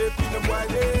 So we stay in the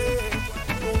Wiley.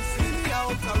 Don't see me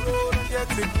out the road and get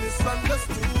it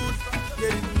misunderstood.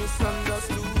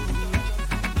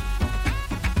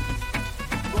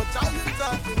 Watch how you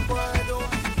talking, boy,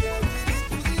 don't get really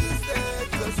twisted.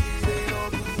 Cause it ain't no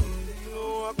good. You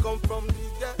know I come from the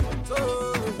ghetto.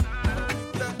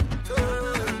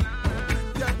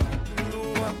 You know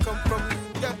I come from the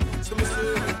ghetto. So me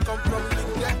say we come from the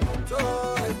ghetto.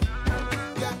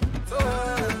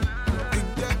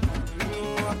 You know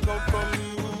I come from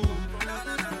you.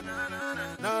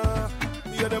 Nah,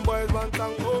 yeah, them boys want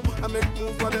tango. I make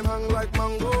move for them hang like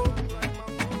mango.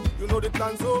 You know the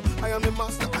plan, so I am the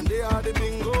master and they are the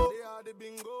bingo.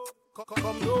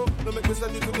 Come no make me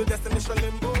send you to the destination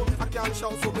limbo. I can't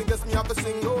shout, so me guess me have a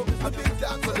single. A big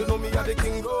dance, so you know me are the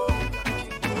king go.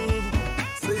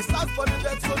 Say it starts for the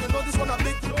deck, so you know this one a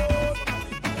big flow.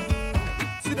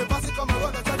 See the pass it come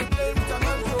around and try to play with a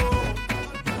man go.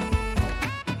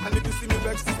 And if you see me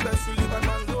vex, especially by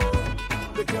man go.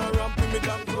 They can't ramp with me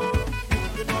down go.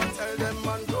 You know I tell them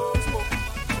man go.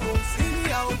 Don't see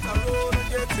me out the road and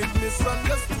get it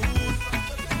misunderstood.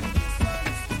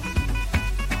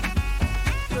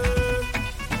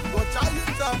 Watch how you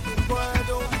talking, boy,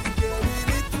 don't get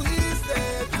really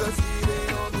twisted. Cause it ain't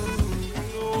no good. You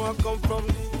know I come from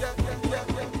the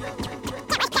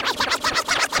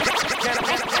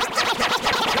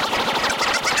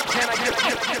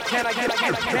Can I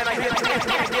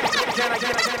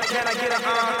get an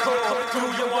encore? Do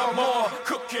you want more?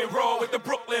 Cook and roll with the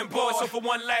Brooklyn boys. So for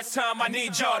one last time, I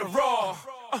need y'all to roar.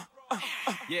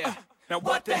 Yeah. Now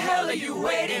what the hell are you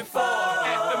waiting for?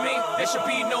 After me, there should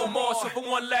be no more. So for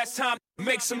one last time,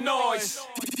 make some noise.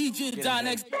 DJ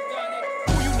Danex.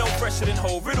 Who you know fresher than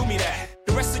whole. Riddle me that.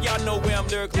 The rest of y'all know where I'm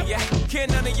lyrically at.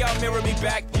 Can't none of y'all mirror me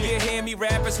back. Yeah, hear me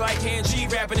rap, it's like Han G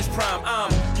rapping his prime.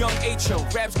 I'm Young H.O.,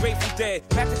 raps Grateful Dead.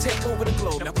 Back to take over the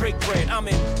globe, now break bread. I'm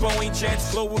in Boeing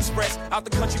Jets, Global Express. Out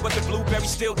the country, but the blueberries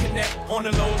still connect. On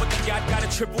the low, but the yacht got a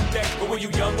triple deck. But when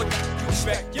you young, what you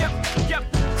expect? Yep.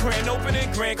 Grand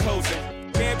opening, grand closing.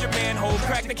 Damn your manhole,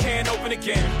 crack the can open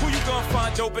again. Who you gonna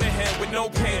find open a him with no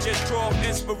pen? Just draw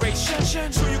inspiration.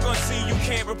 Who you gonna see you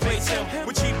can't replace him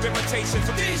with cheap imitations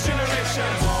of these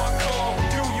generations? Hardcore,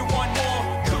 do you want more?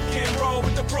 Cook and roll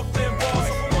with the Brooklyn Boys.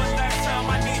 So for one last time,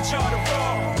 I need y'all to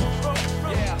roll.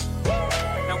 Yeah.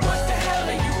 Now what the hell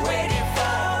are you waiting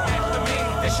for? After me,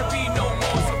 there should be no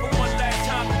more. So for one last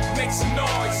time, make some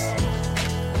noise.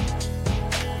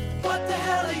 What the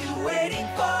hell are you waiting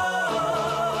for?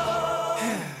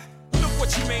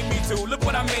 You made me do. Look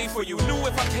what I made for you. Knew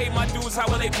if I paid my dues, how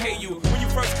will they pay you? When you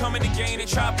first come in the game, they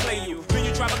try to play you. Then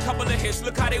you drive a couple of hits,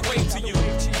 look how they wave to you.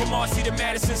 From Marcy to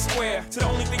Madison Square, to the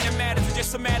only thing that matters is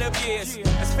just a matter of years.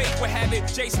 As fate would have it,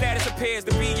 J status appears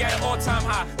to be at an all-time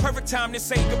high. Perfect time to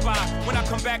say goodbye. When I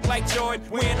come back like Jordan,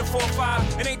 we're in the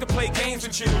 4-5. It ain't to play games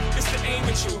with you, it's to aim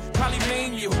at you. Probably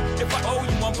maim you. If I owe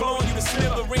you, I'm blowing you to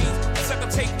smithereens. Except I'll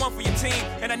take one for your team,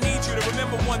 and I need you to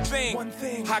remember one thing.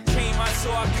 I came, I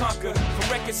saw, I conquered. From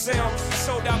record sales,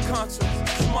 sold out concerts.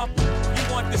 Come up, you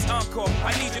want this encore?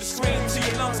 I need you to scream till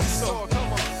your lungs get sore.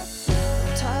 Come on.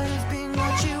 Tired of being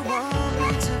what you want me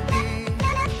to be.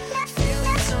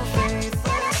 Feeling so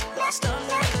faithless, lost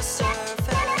under the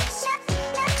surface.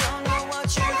 Don't know what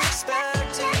you're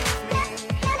expecting of me,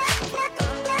 but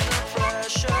under the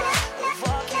pressure of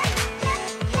walking in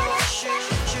your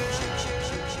shoes.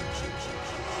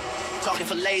 Talking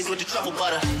fillets with the truffle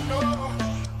butter.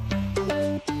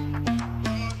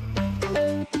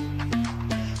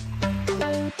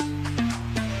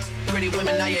 Pretty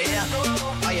women, are you here?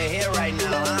 Are you here right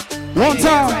now, huh? One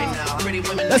time.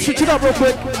 Let's switch it up real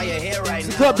quick. Are you here right It's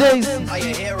now? Club Days. Are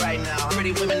you here right now?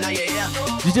 Pretty women, are you here?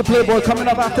 DJ Playboy coming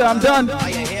up after I'm done. Are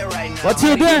you here right now? What's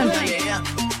your again? Are you here?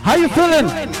 How you feeling?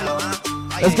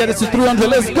 Let's get it to 300.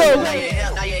 Let's go.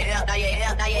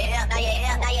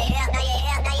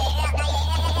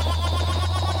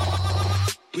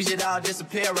 We should all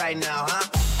disappear right now, huh?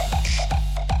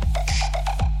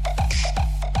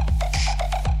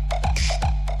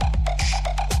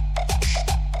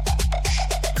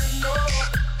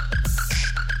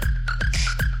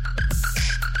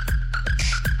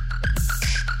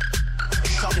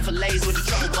 Talking fillets with the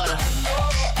truffle butter.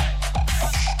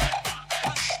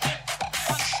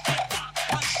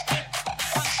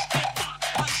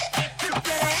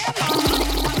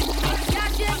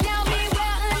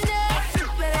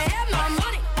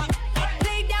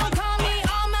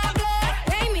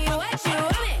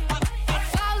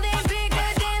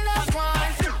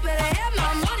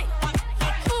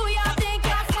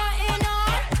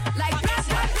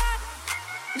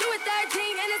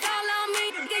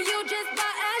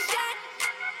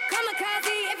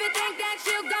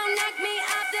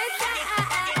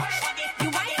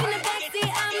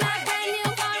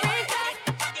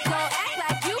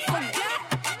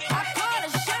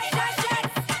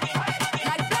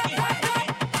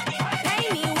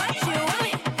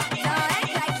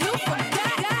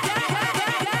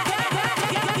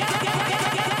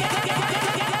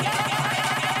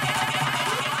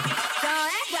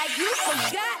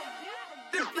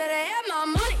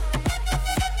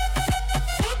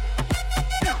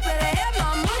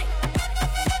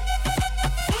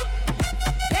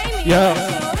 Yo.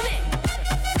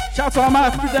 Shout out to all my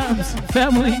Amsterdam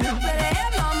family.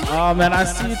 Oh man, I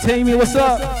see you, Tammy. What's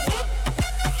up?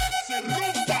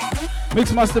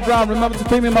 Mixmaster Brown, remember to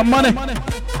pay me my money.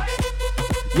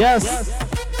 Yes.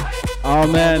 Oh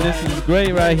man, this is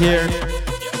great right here.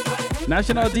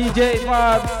 National DJ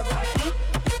vibes.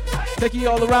 Taking you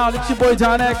all around. It's your boy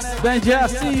Don X. Benji, I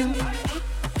see you.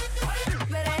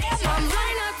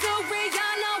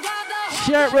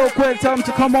 Share it real quick. Tell them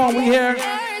to come on. We here.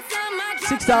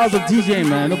 6 hours of DJ,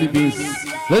 man. No be beans.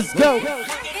 Let's go.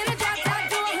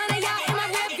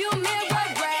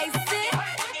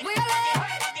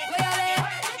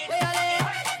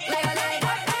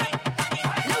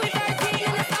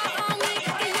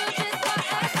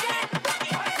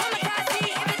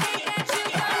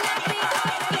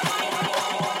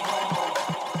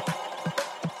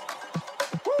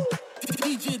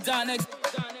 DJ Don X.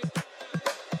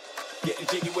 Getting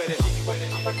jiggy with it.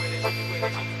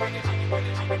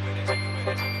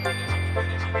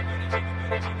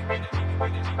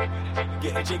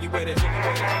 Getting jiggy with it.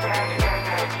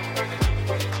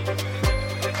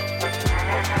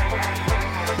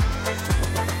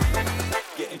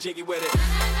 Getting jiggy with it.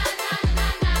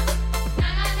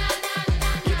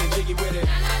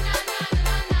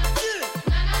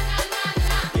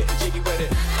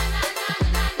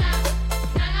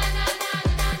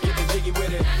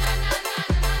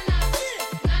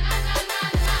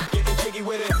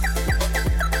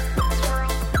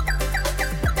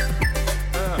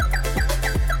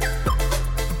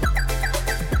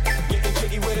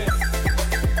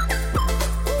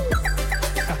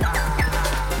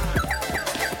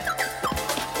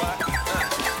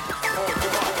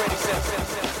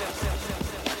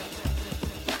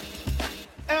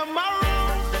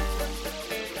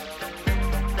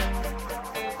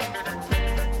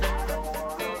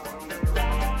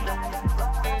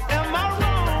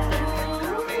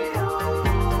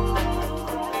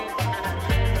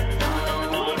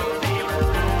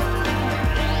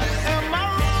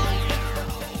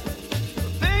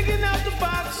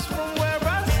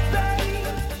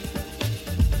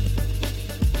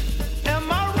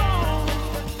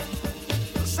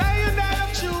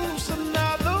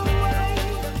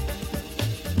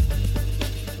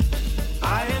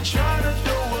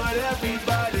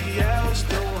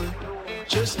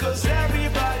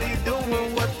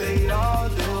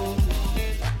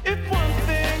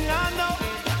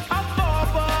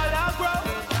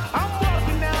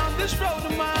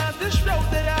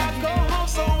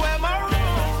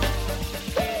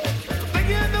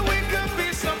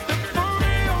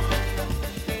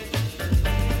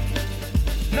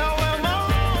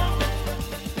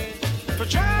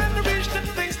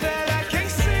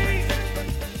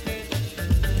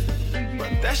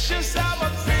 That's just how I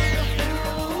feel.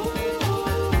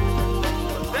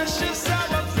 That's just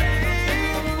how I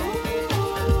feel.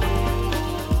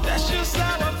 That's just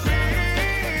how I feel.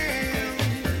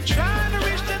 Trying to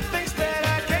reach the things that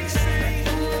I can't see.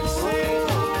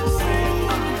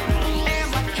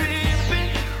 Am I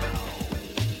tripping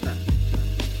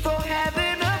for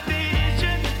having a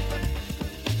vision?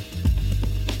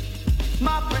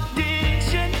 My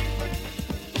prediction,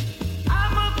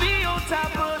 I'ma be on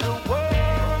top of the world.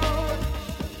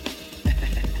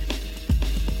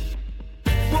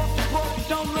 Walk,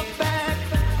 don't look back.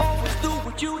 Always do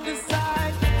what you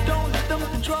decide. Don't let them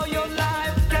control your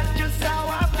life. That's just how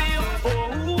I feel.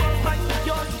 Oh, fight for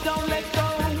yours, don't let go.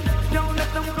 Don't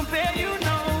let them compare you,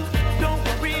 no. Don't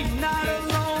worry, you're not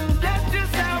alone. That's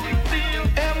just how we feel.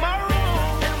 Am I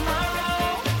wrong? Am I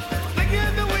wrong?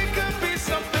 Thinking that we could be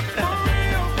something for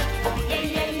real.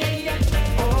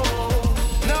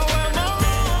 No, am I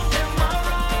wrong? Am I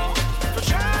wrong? For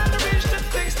trying to reach the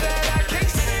things that I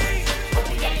can't see.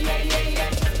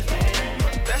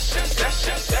 That's just.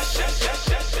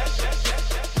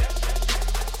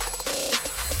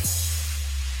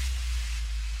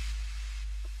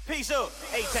 Peace up,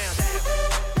 A-Town down.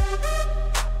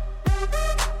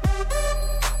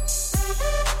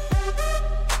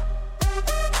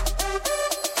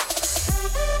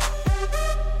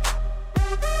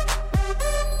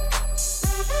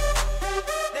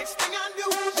 Next thing I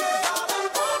knew,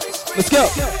 Let's go.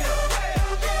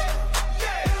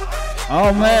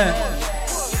 Oh man,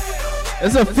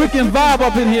 it's a freaking vibe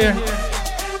up in here.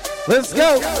 Let's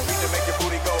go.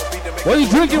 What are you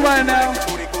drinking right now?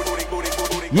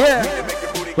 Yeah.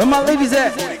 Where my ladies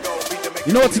at?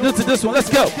 You know what to do to this one. Let's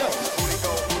go. Let's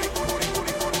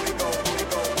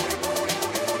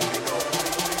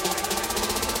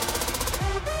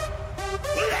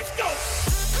go.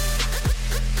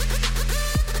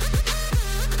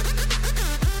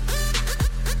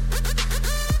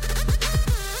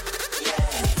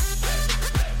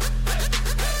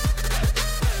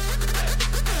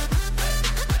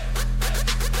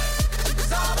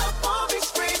 It's all up on me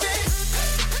screaming.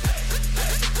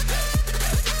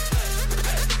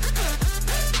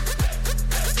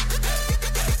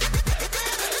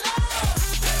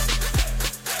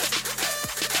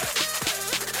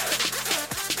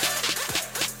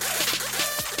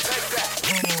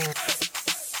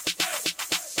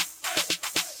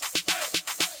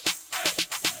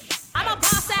 I'm a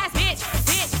boss ass bitch,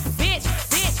 bitch, bitch,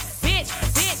 bitch, bitch,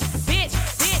 bitch, bitch, bitch,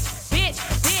 bitch, bitch,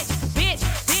 bitch,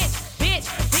 bitch, bitch,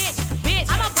 bitch, bitch.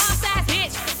 I'm a boss ass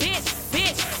bitch, bitch,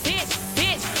 bitch, bitch, bitch,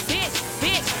 bitch, bitch,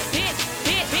 bitch, bitch,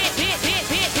 bitch, bitch, bitch,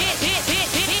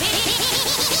 bitch,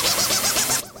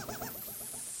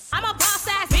 I'm a boss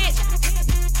ass bitch.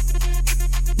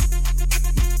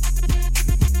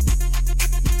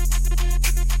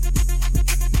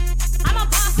 I'm a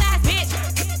boss ass bitch. I'm a boss ass bitch.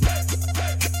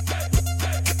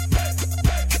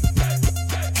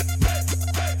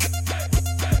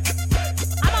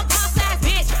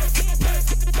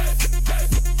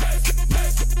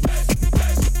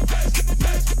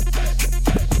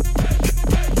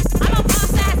 I'm a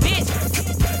boss ass bitch.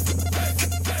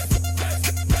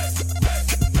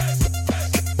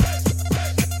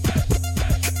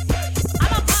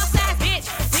 I'm a boss ass bitch.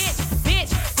 Bitch,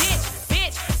 bitch, bitch,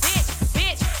 bitch, bitch,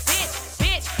 bitch,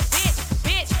 bitch, bitch, bitch,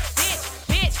 bitch,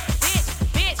 bitch, bitch,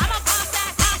 bitch. I'm a boss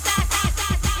ass.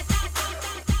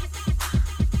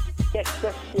 Yes,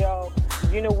 y'all.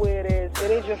 You know where it is.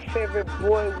 It is your favorite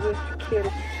boy,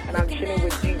 Wizkid, and I'm chilling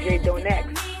with DJ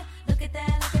Donex.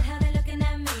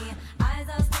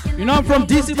 You know I'm from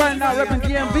DC right now, repping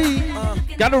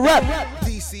DMV. Gotta rep.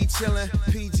 DC chillin',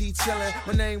 PG chillin'.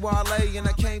 My name Wale and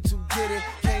I came to get it,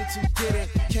 came to get it,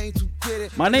 came to get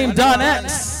it. My name Don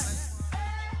X.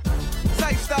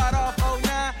 Sight start off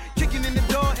 09, kicking in the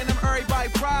door and I'm everybody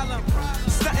problem.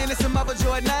 Stunting in some other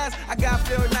Jordans. I got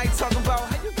Phil Knight talking about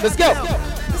how you got Let's go. them.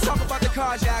 Let's talk about the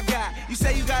cars y'all got. You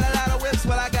say you got a lot of whips,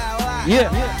 well I got a lot. Yeah.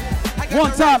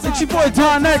 One time, it's your boy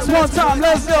Don X. One time,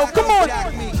 let's go. Come on.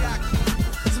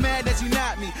 It's mad that you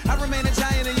not me. I remain a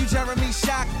giant and you Jeremy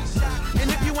shock me. And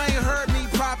if you ain't heard me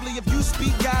properly, if you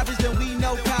speak garbage, then we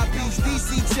know copies.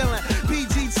 DC chillin',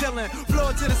 PG chillin',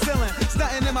 floor to the ceiling,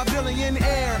 stunting in my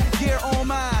billionaire gear on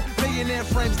mine. Billionaire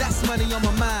frames, that's money on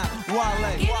my mind.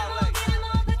 Wale.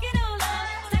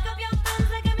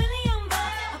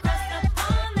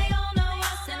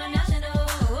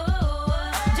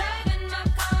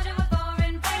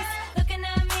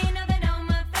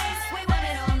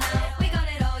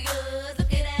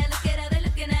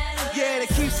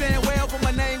 Saying way over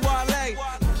my name Wale.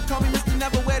 Call me Mr.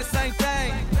 Never wear the same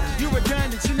thing. You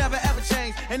redundant, you never ever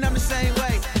change, and I'm the same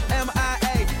way.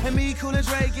 MIA, be cool and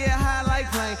Dre, get high like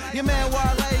plane. Your man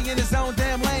Wale in his own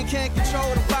damn lane, can't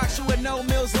control the box, you with no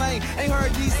Mills Lane. Ain't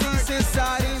heard DC since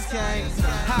sardines came.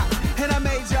 Ha, and I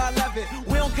made y'all love it.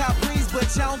 We don't cop please, but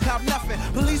y'all don't cop nothing.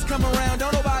 Police come around,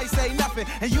 don't nobody say nothing.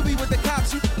 And you be with the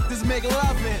cops, you just make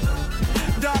loving.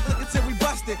 Dog looking till we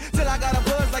busted, till I got a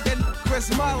buzz like that Chris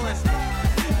Mullins.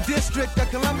 District of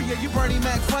Columbia, you Bernie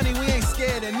Mac funny, we ain't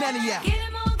scared of none of ya.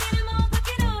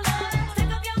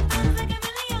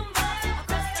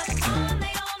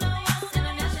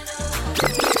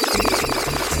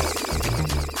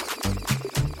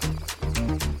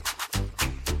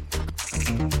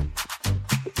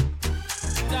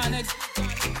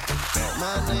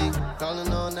 My name,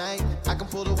 calling all night. I can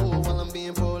pull the wool while I'm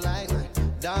being polite.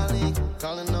 Darling,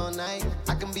 calling all night.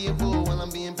 I can be a fool while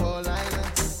I'm being polite.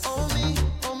 Oh me,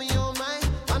 oh my.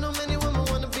 I know many women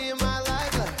wanna be in my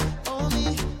life. Oh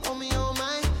me, oh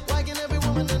my. Why can every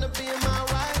woman end up being my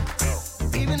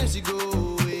wife? Even if she go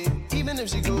away, even if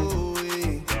she go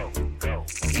away,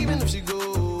 even if she go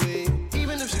away,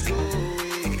 even if she go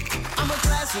away. I'm a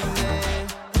classic man.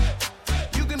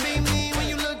 You can be me when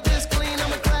you look this clean.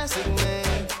 I'm a classic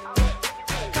man.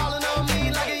 Calling on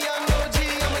me like a young OG.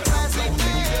 I'm a classic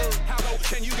man. How low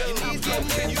can you go? Your knees get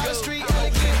me by the street and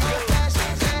it get more fashion.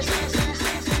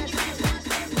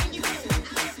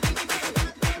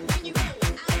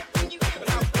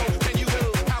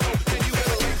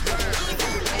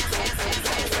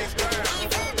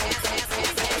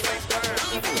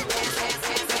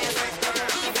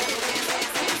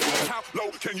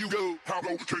 Can you go? How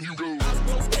low can you go?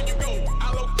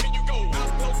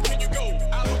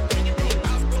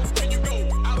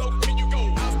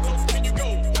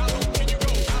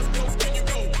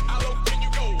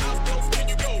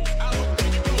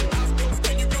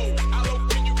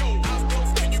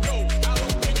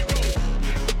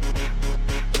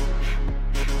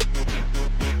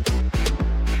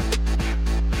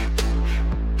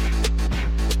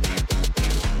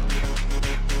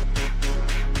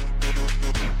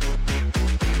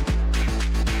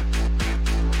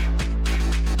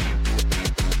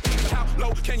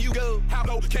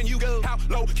 Can you go? How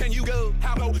low can you go?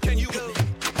 How low can you go?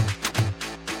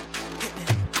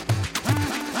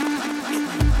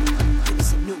 Give me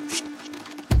some new shit.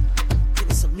 Give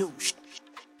me some new shit.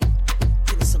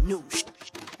 Give me some new shit.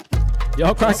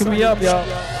 Y'all cracking me up, y'all.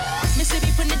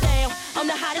 Mississippi putting it down. I'm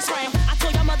the hottest round. I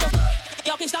told y'all mother,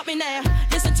 y'all can stop me now.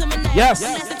 Listen to me now. Yes.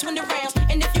 I'm lasting 20 rounds.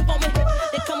 And if you want me,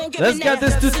 then come and get Let's me get now.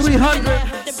 this to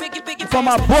 300 for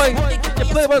my boy. The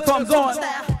Playboy comes on.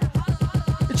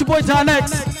 It's your boy Don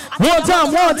X. One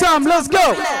time, let's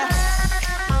go.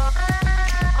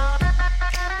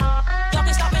 Y'all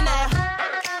can stop me now.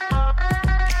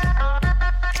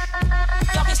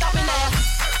 Y'all can stop me now.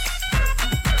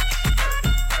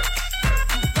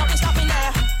 Y'all can stop me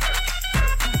now.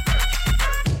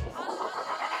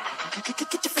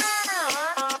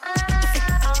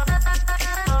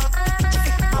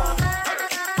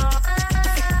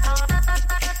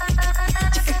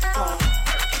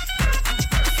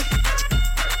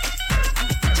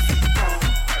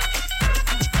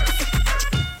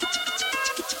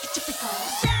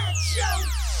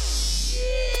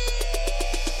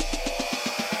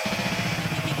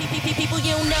 People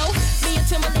you don't know, me and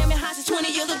Timberland been high since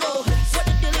 20 years ago. What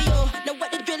the dealio? Know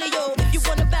what the drillio? If you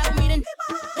wanna battle me, then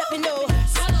let me know.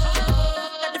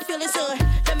 Got the feeling, son.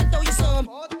 Let me throw you some.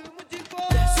 People,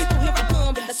 here I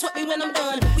come. That's what me when I'm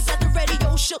done. We got the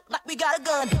radio shook like we got a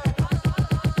gun.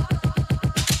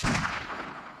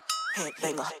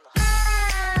 Headbanger.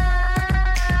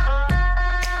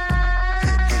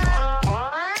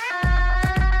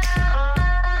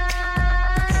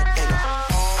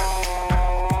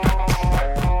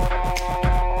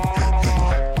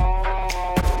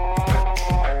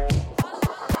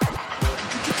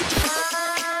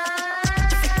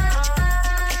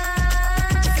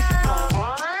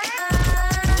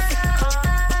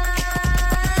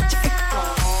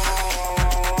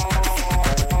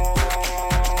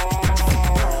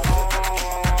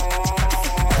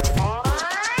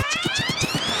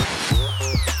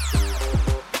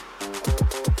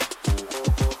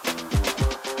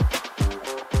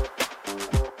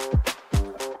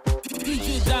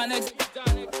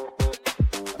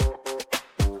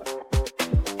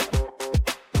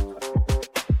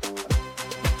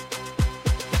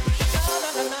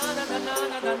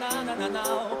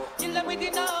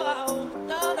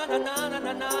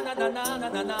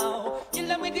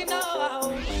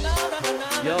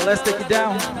 Yo, let's take it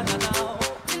down.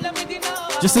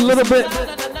 Just a little bit.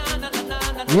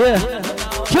 Yeah.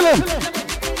 Kill him.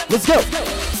 Let's go.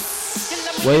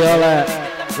 Where y'all at?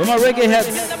 Where my reggae heads?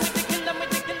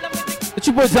 It's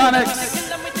your boy Don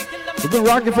X. We've been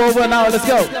rocking for over an hour. Let's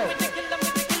go.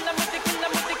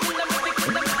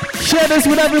 Share this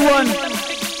with everyone.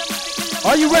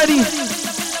 Are you ready?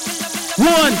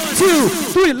 1, 2,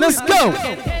 3, let's go.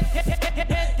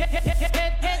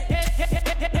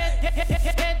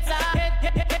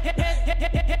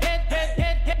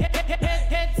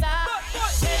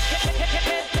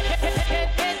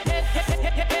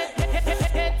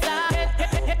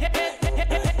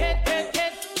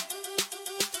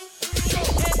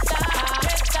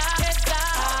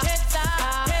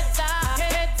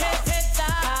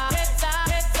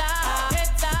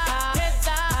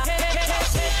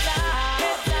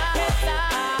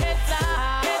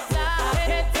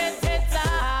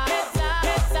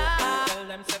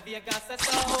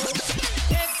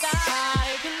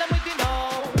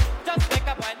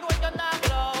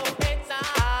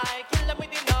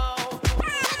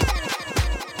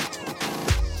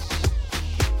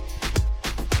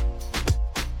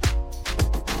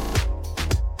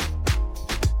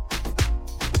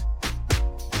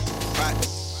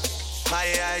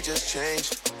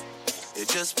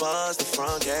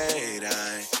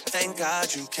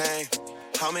 You came.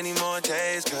 How many more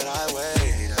days could I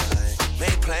wait? I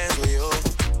made plans with you,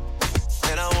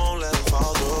 and I won't let them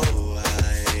fall through.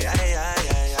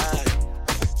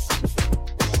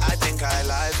 I think I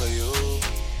lie for you.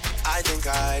 I think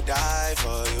I die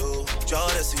for you.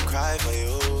 Jealousy cry for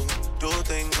you. Do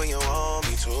things when you want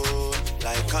me to,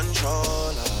 like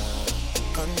controller,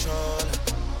 controller,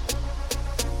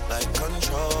 like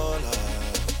controller,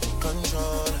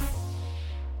 controller.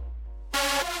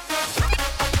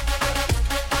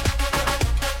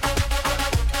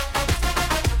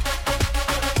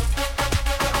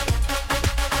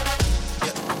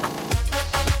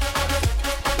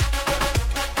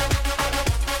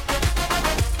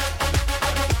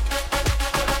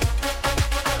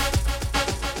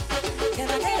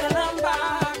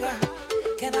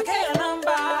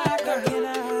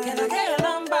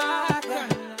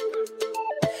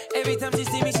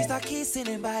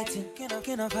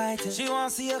 She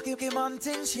wants to see her keep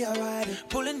mountain, she a ride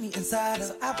pulling me inside her.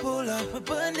 So I pull up, my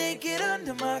butt naked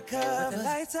under my cover. The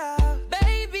lights out,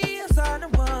 baby, I'm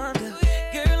starting to wonder.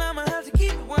 Girl, I'ma have to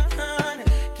keep it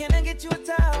 100. Can I get you a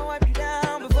towel, wipe you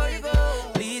down before you go?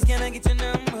 Please, can I get your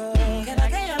number? Can I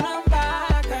get your number,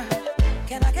 girl?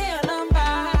 Can I get your number,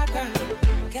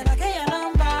 girl? Can I get your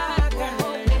number,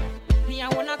 girl? Me, I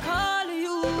wanna call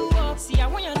you. See, I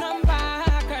want your number,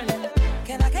 girl.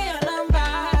 Can I get your number?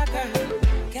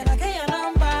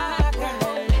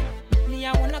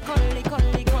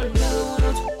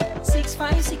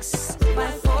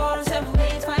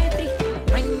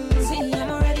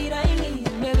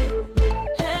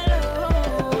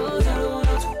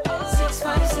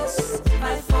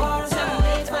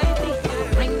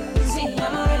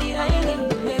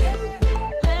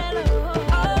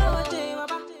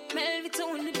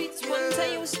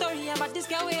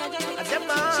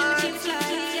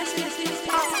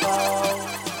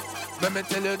 Let me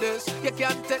tell you this, you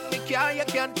can't take me car, you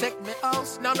can't take me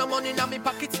house. Now no money in my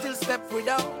pocket, still step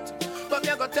without. But me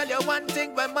I go tell you one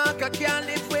thing, my market can't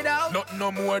live without. Not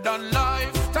no more than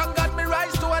life. Thank God me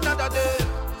rise to another day.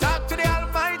 Talk to the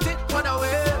Almighty, one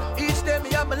away. Each day me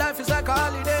have my life is like a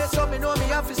holiday, so me know me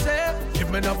have to say. If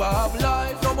me never have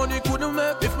life, no money couldn't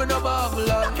make. If me never have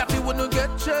life, happy wouldn't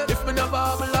get checked. If me never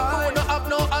have life, I wouldn't have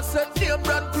no asset. Name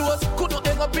brand clothes, couldn't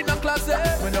hang up in a closet.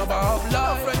 If me never have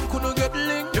life, friend couldn't get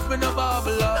linked. If me never have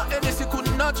life, NSC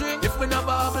couldn't not drink. If me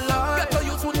never have life, get to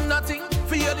use with nothing.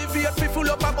 Feel elevate, feel full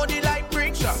up of money like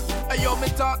bricks. Hey yo, me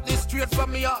talk this straight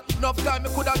from me heart. Enough time me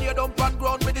coulda kneel down on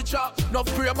ground with the chalk. Enough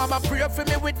pray, mama pray for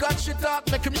me with God she talk.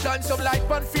 Make him shine some light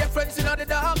on fake friends in the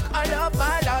dark. I love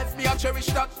my life, me I cherish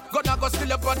that. Gonna go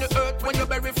still up on the earth when you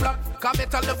bury flat. Come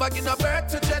metal never give no birth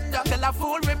to gender. Tell a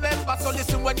fool remember, so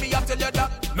listen when me I tell you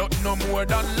that. Not no more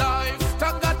than life.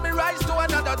 Thank God me rise to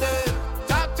another day.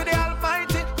 Talk to the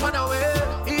Almighty, one away.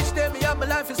 Each day me have my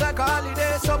life is like a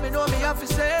holiday, so me know me have to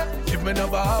say. If me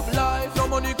never have life, no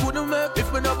money couldn't make.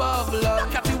 If me never have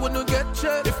life, happy wouldn't get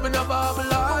checked. If me never have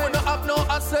life, I wouldn't have no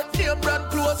asset. Name brand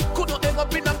clothes, couldn't hang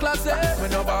up in a closet. If me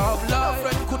never have life,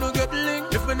 friend couldn't get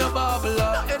linked. If me never have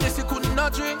life, NSC couldn't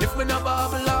not drink. If me never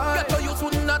have life, get to use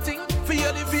with nothing. Feel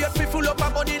elevate, feel full up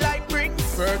of money like bricks.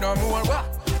 Furthermore,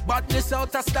 what? Badness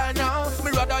out of style now.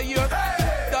 Me rather hear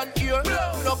than hear.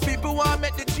 No people want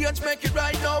make the change, make it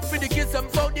right now. For the kids and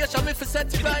foundation, me for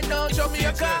set it right now. Show me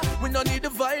a car, we don't need the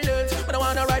violence. But I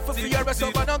want a rifle for your rest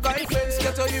over no guidance.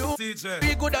 Get to you,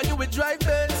 be good and you will drive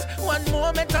Benz. One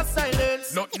moment of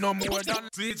silence. Not no more than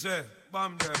DJ,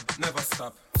 bomb them, never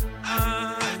stop.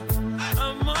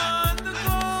 I'm on the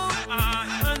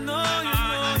go.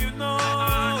 you know.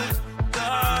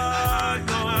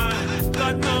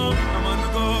 God know, I'm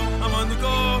on the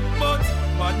go, but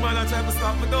bad man I try to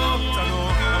stop me though. I know,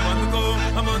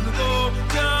 I'm on the go,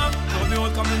 yeah. Don't me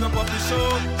out coming up off the show,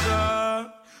 yeah.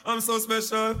 I'm so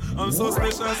special, so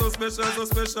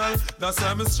special. That's why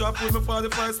I'm strapped with my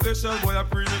 45 special. Boy, I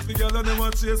bring it together and they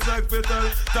want chase like petal.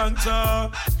 Thank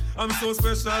ya. I'm so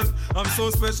special,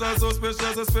 so special.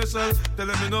 Tell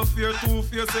them enough fear, two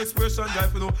fierce expression. Guy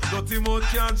for no dirty mouth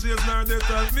can't chase nor they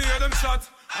tell me hear them shot.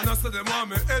 And I said them want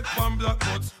me head pan black,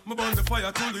 but me burn the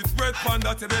fire till it's red pan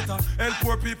that you better. Help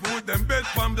poor people with them bed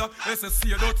pan black.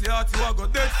 SSC a dirty heart, you a go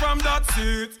dead from that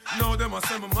seat. Now them a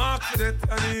say me mark for that,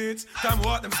 and each time I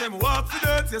walk them say me walk for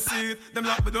that, you see it. Them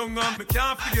lock me down and me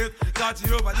can't forget. God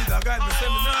Jehovah did a guide me, say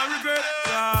me not regret.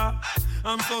 Yeah.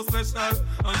 I'm so special,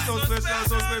 so special.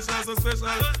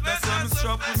 That's why I'm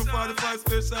strapped with my 45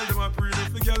 special. Them a pretty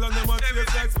for girl and them a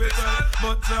chase like special.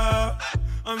 But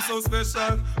I'm so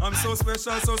special,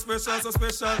 so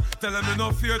special. Tell them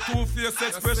enough fear, two fierce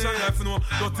expression. If you know,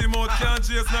 dirty mouth can't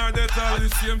chase nor they tell the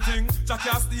same thing. Jack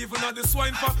ass even at the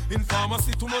swine for. In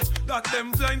pharmacy too much, that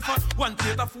them blind for. One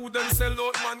plate of food them sell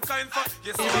out mankind for.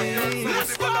 Yes,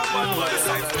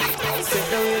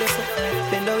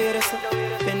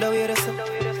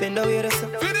 Bend over this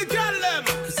up. For the girl them.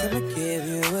 'Cause I'ma give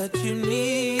you what you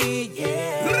need,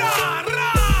 yeah. Rah,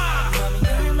 rah. Mama,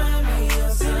 you remind me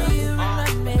of something. You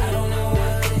remind me. I don't know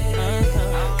what it is.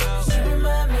 You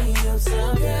remind me of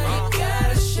something. You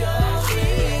gotta show me,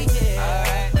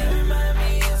 yeah. You remind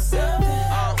me of something.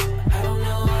 I don't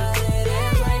know what it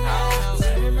is right now.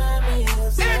 You remind me of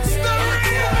something. It's the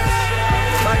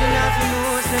nobody nothing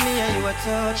knows, say me and you a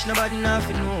touch. Nobody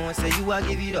nothing knows, say you a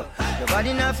give it up.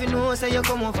 Nobody nothing knows, say you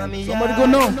come over me. Somebody go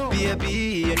know. Baby,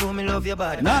 you know me love your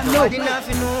body. Nobody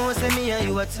nothing knows, say me and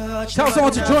you a touch. Tell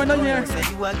someone to join on here.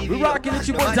 We're rocking it,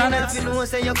 your boy Donex.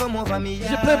 Say you come over me.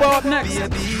 DJ Playboy up next.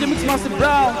 DJ Mixmaster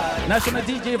Brown. National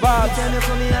DJ Vibes.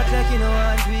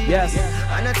 Yes.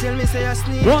 And I tell me say I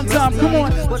sneak. One time, come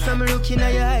on. But I'm looking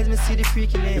at your eyes, me see the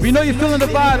freakiness. If you know you're feeling the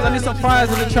vibe, I need some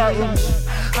fires in the chat room.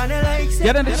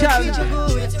 Get in the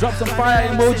chat. Drop some fire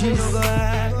emojis.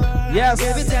 Yes,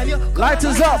 light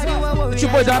us up. It's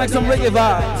your boy Donex, some reggae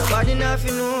vibe. Nobody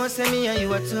nothing knows, say me and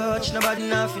you a touch. Nobody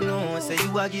nothing knows, say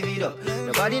you a give it up.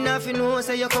 Nobody nothing knows,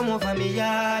 say you come over me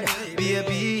yard.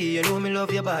 Baby, you know me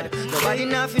love your body. Nobody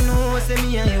nothing knows, say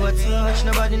me and you a touch.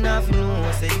 Nobody nothing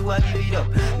knows, say you a give it up.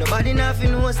 Nobody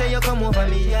nothing knows, say you come over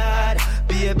me yard.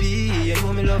 Baby, you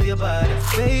know me love your body.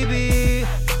 Baby,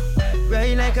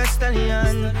 ride like a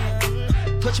stallion.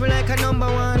 Touch me like a number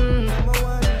one.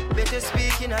 Better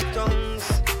speak in our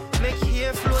tongues. Make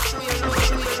hair flow through your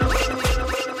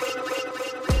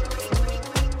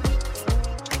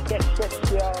Yes,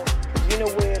 y'all. You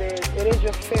know where it is. It is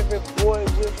your favorite boy,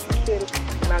 Wilson Kid,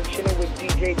 and I'm chilling with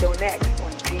DJ Donex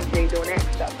on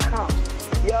DJDonex.com.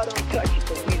 Y'all don't touch it,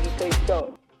 but we just say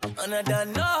so. And I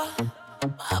don't know.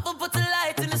 I will put a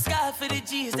light in the sky for the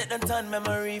G's that done turn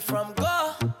memory from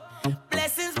go.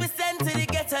 Blessings we send to the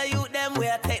ghetto youth, them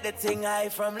where I take the thing high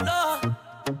from low.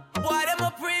 Boy, them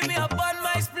a pre me up on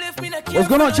my spliff, me no care. What's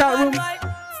going on, chat room?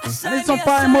 I need some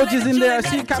fire emojis in there. I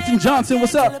see Captain Johnson,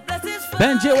 what's up?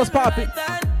 Ben J, what's poppin'?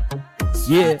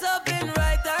 Yeah.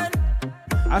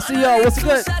 I see y'all, what's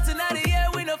good?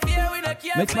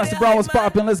 Mixmaster Brown, what's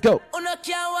poppin'? Let's go. Uno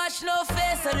can't watch no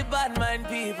face of the bad mind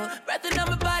people. Breathing on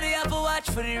my body, I have to watch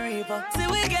for the reaper. See,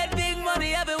 we get big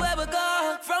money everywhere we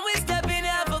go. From we step in, I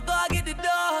have to go get the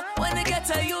door. When they get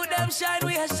to you, them shine,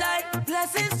 we a shine.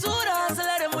 Blessings to the hustle,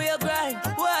 let them we a grind.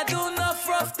 Who I do enough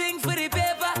rough thing for the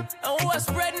paper. And who I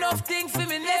spread enough thing for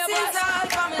me neighbors. This is all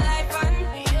for my life and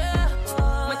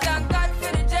my thank God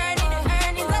for the journey. The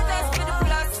earnings are just for the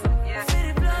plus.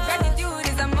 Gratitude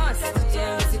is a must.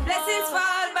 Blessings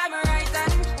fall by my right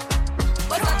hand.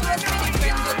 But I trust me the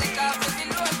friends will take off with the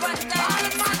Lord one time.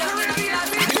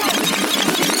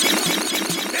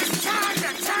 It's time to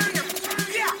turn them.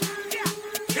 Yeah.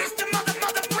 It's the mother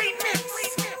remix.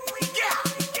 Yeah.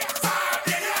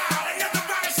 Another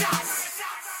body shots.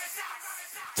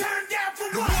 Turn down for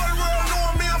what? The whole world know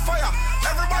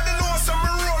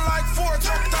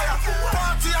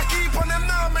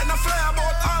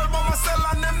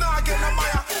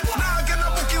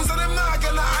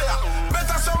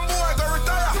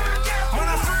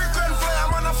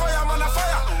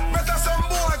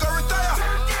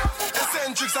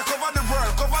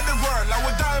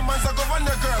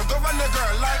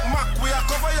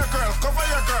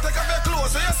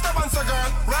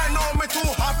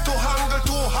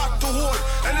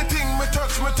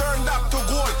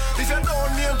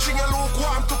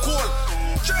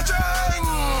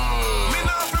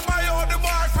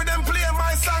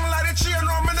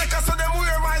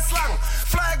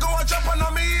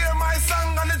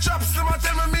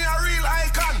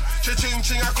Gucci ching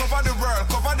ching, I cover the world,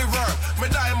 cover the world. Me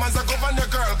diamonds, I govern your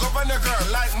girl, govern your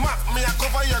girl. Like Mac, me, I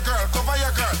cover your girl, cover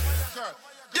your girl.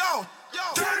 Yo,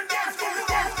 turn down.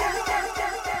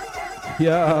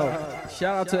 Yo,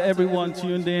 shout out to everyone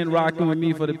tuned in, rocking with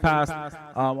me for the past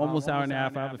almost hour and a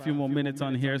half. I have a few more minutes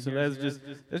on here, so let's just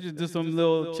do some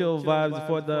little chill vibes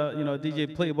before the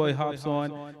DJ Playboy hops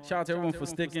on. Shout out to everyone for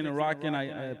sticking and rocking. I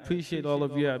appreciate all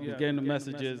of you. I've been getting the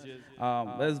messages.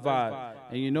 Let's vibe,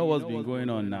 and you know what's been going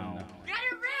on now. Get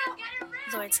it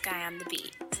real. Lord Sky on the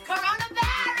beat.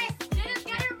 Coronavirus, just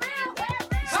get it real.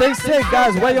 Stay safe,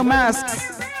 guys. Wear your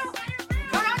masks.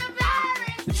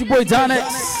 It's your boy Don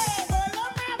X.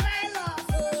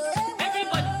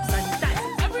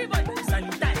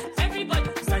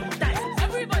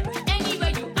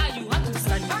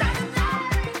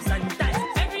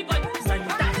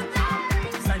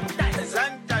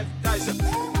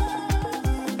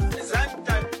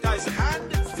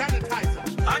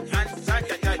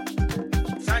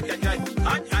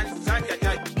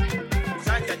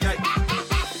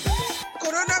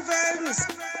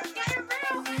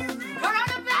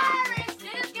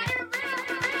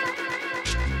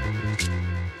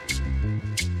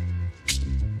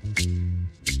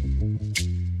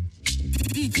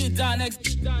 DJ Don X.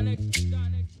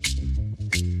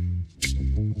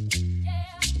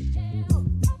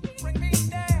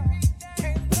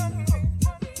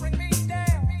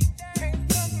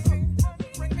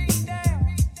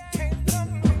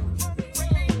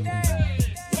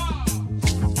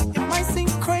 It might seem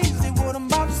crazy what I'm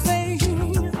about to say.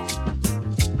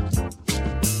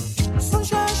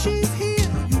 Sunshine, she's here.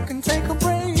 You can take a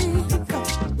break.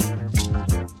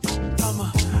 I'm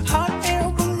a hot air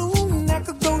balloon that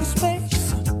could go to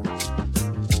space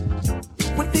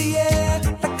with the air.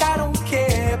 Like I don't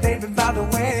care, baby. By the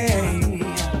way,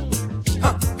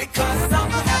 because I'm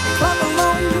happy. Clap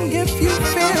along if you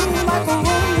feel like a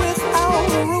room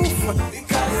without a roof.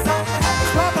 Because I'm happy.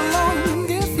 Clap along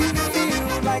if you feel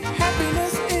like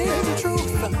happiness is the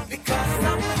truth. Because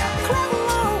I'm happy. Clap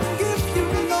along if you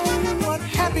know what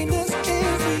happiness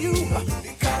is to you.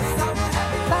 Because I'm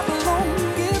happy. Clap along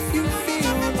if you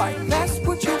feel like that's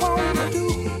what you want to do.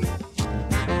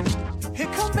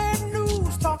 Here come bad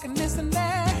news, talking this and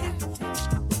that.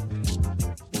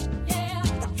 Yeah.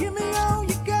 Give me all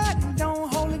you got and don't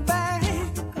hold it back.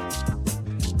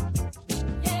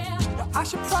 Yeah. Well, I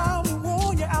should probably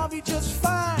warn you, I'll be just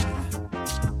fine.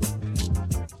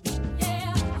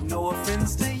 Yeah. No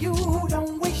offense to you,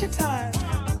 don't waste your time.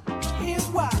 Here's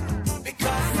why.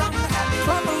 Because I'm happy.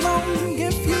 Clap along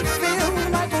if you feel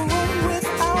like a room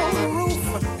without a roof.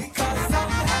 Because I'm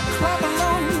happy. Clap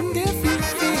along if you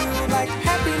feel like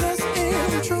happiness is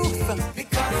the truth.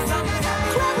 Because I'm happy.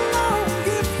 Clap along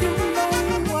if you know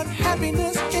what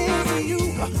happiness is to you.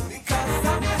 Because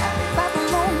I'm happy. Clap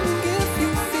along if you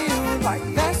feel like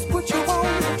that's what you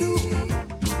want to do.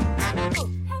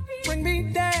 Bring me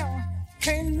down,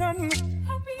 can't nothing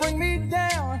bring me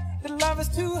down. The love is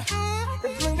too high,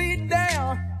 it bring me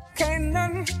down. Can't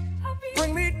nothing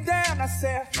bring me down. I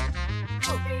said,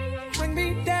 bring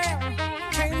me down,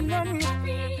 can't nothing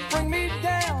bring me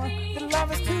down. The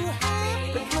love is too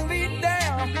high, it bring me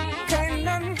down. Can't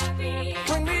nothing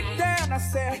bring me down. I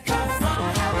said,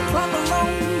 clap along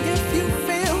if you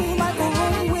feel like a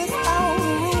room without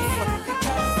a roof.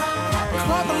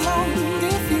 Clap along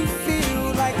if you feel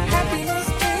like happiness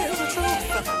is the truth.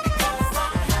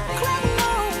 Clap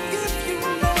along if you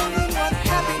know what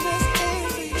happiness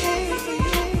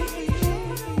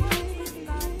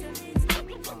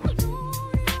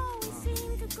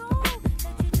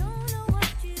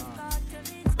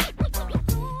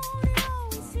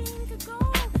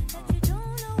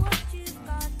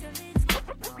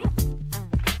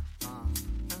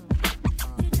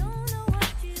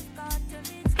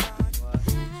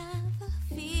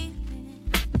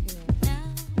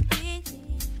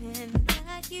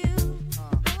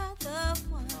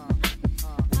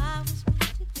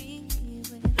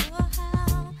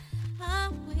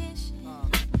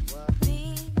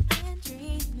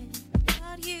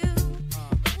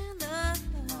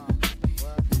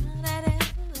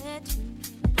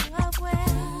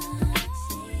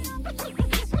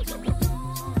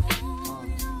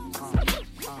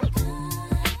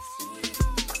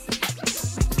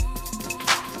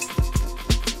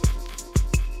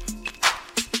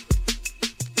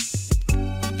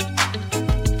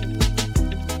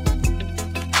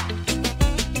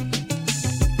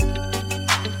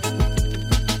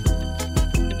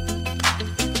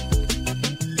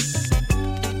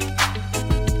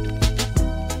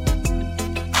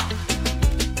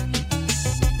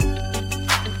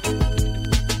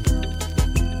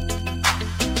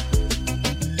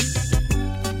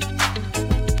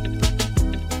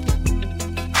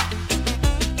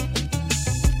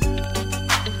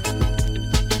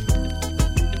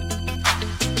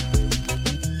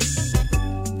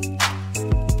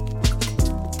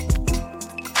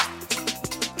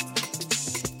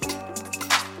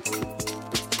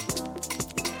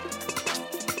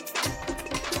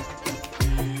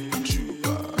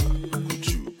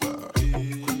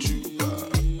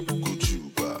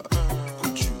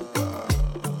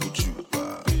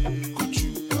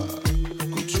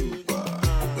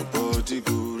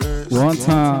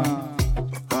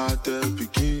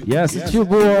Yes, it's your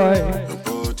boy.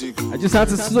 I just had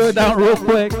to slow it down real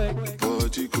quick.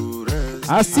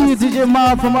 I see you, DJ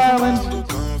Mob from Ireland.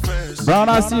 Brown,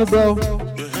 I see you, bro.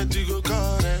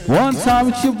 One time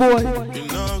with your boy.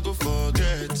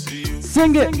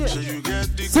 Sing it.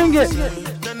 Sing it.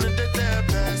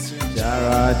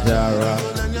 Jara, Jara.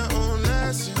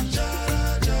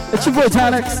 It's your boy,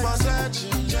 Tanix.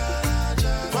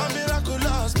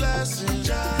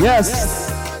 Yes.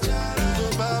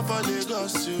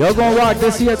 Y'all gonna rock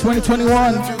this year,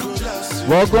 2021.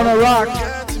 We're gonna rock.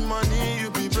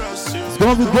 It's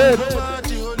gonna be good.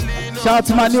 Shout out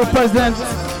to my new president,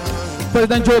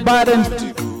 President Joe Biden,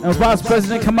 and Vice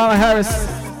President Kamala Harris.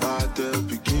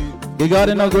 They got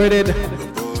inaugurated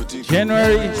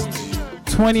January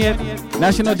 20th,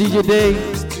 National DJ Day,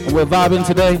 and we're vibing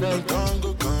today.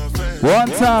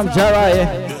 One time,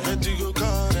 Jariah.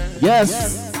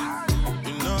 Yes.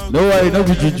 No worry, no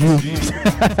juju.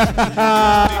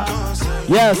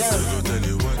 Yes.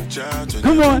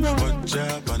 Come on.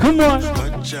 Come on.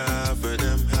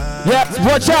 Yes,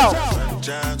 watch out.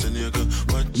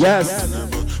 Yes.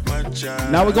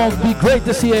 Now we're going to be great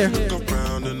this year.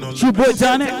 It's your boy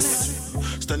Donix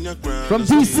from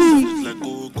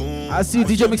DC. I see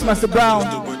DJ Mixmaster Brown.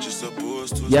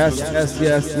 Yes, yes,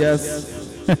 yes, yes.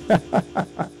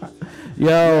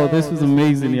 Yo, this was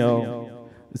amazing, yo.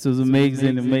 This was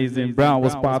amazing, amazing. Brown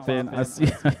was popping. I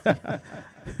see.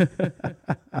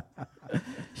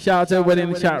 Shout out to everybody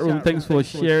in the chat room. Thanks for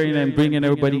sharing and bringing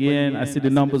everybody in. I see the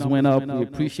numbers went up. We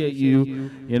appreciate you,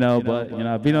 you know, but, you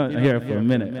know, I've been on here for a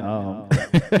minute.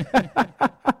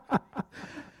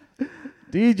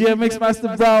 DJ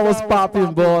Mixmaster Brown was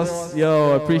popping, boss.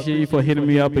 Yo, I appreciate you for hitting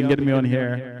me up and getting me on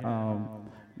here.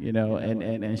 You know,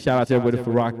 and shout out to everybody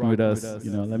for rocking with us.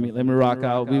 You know, let me rock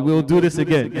out. We will do this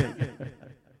again.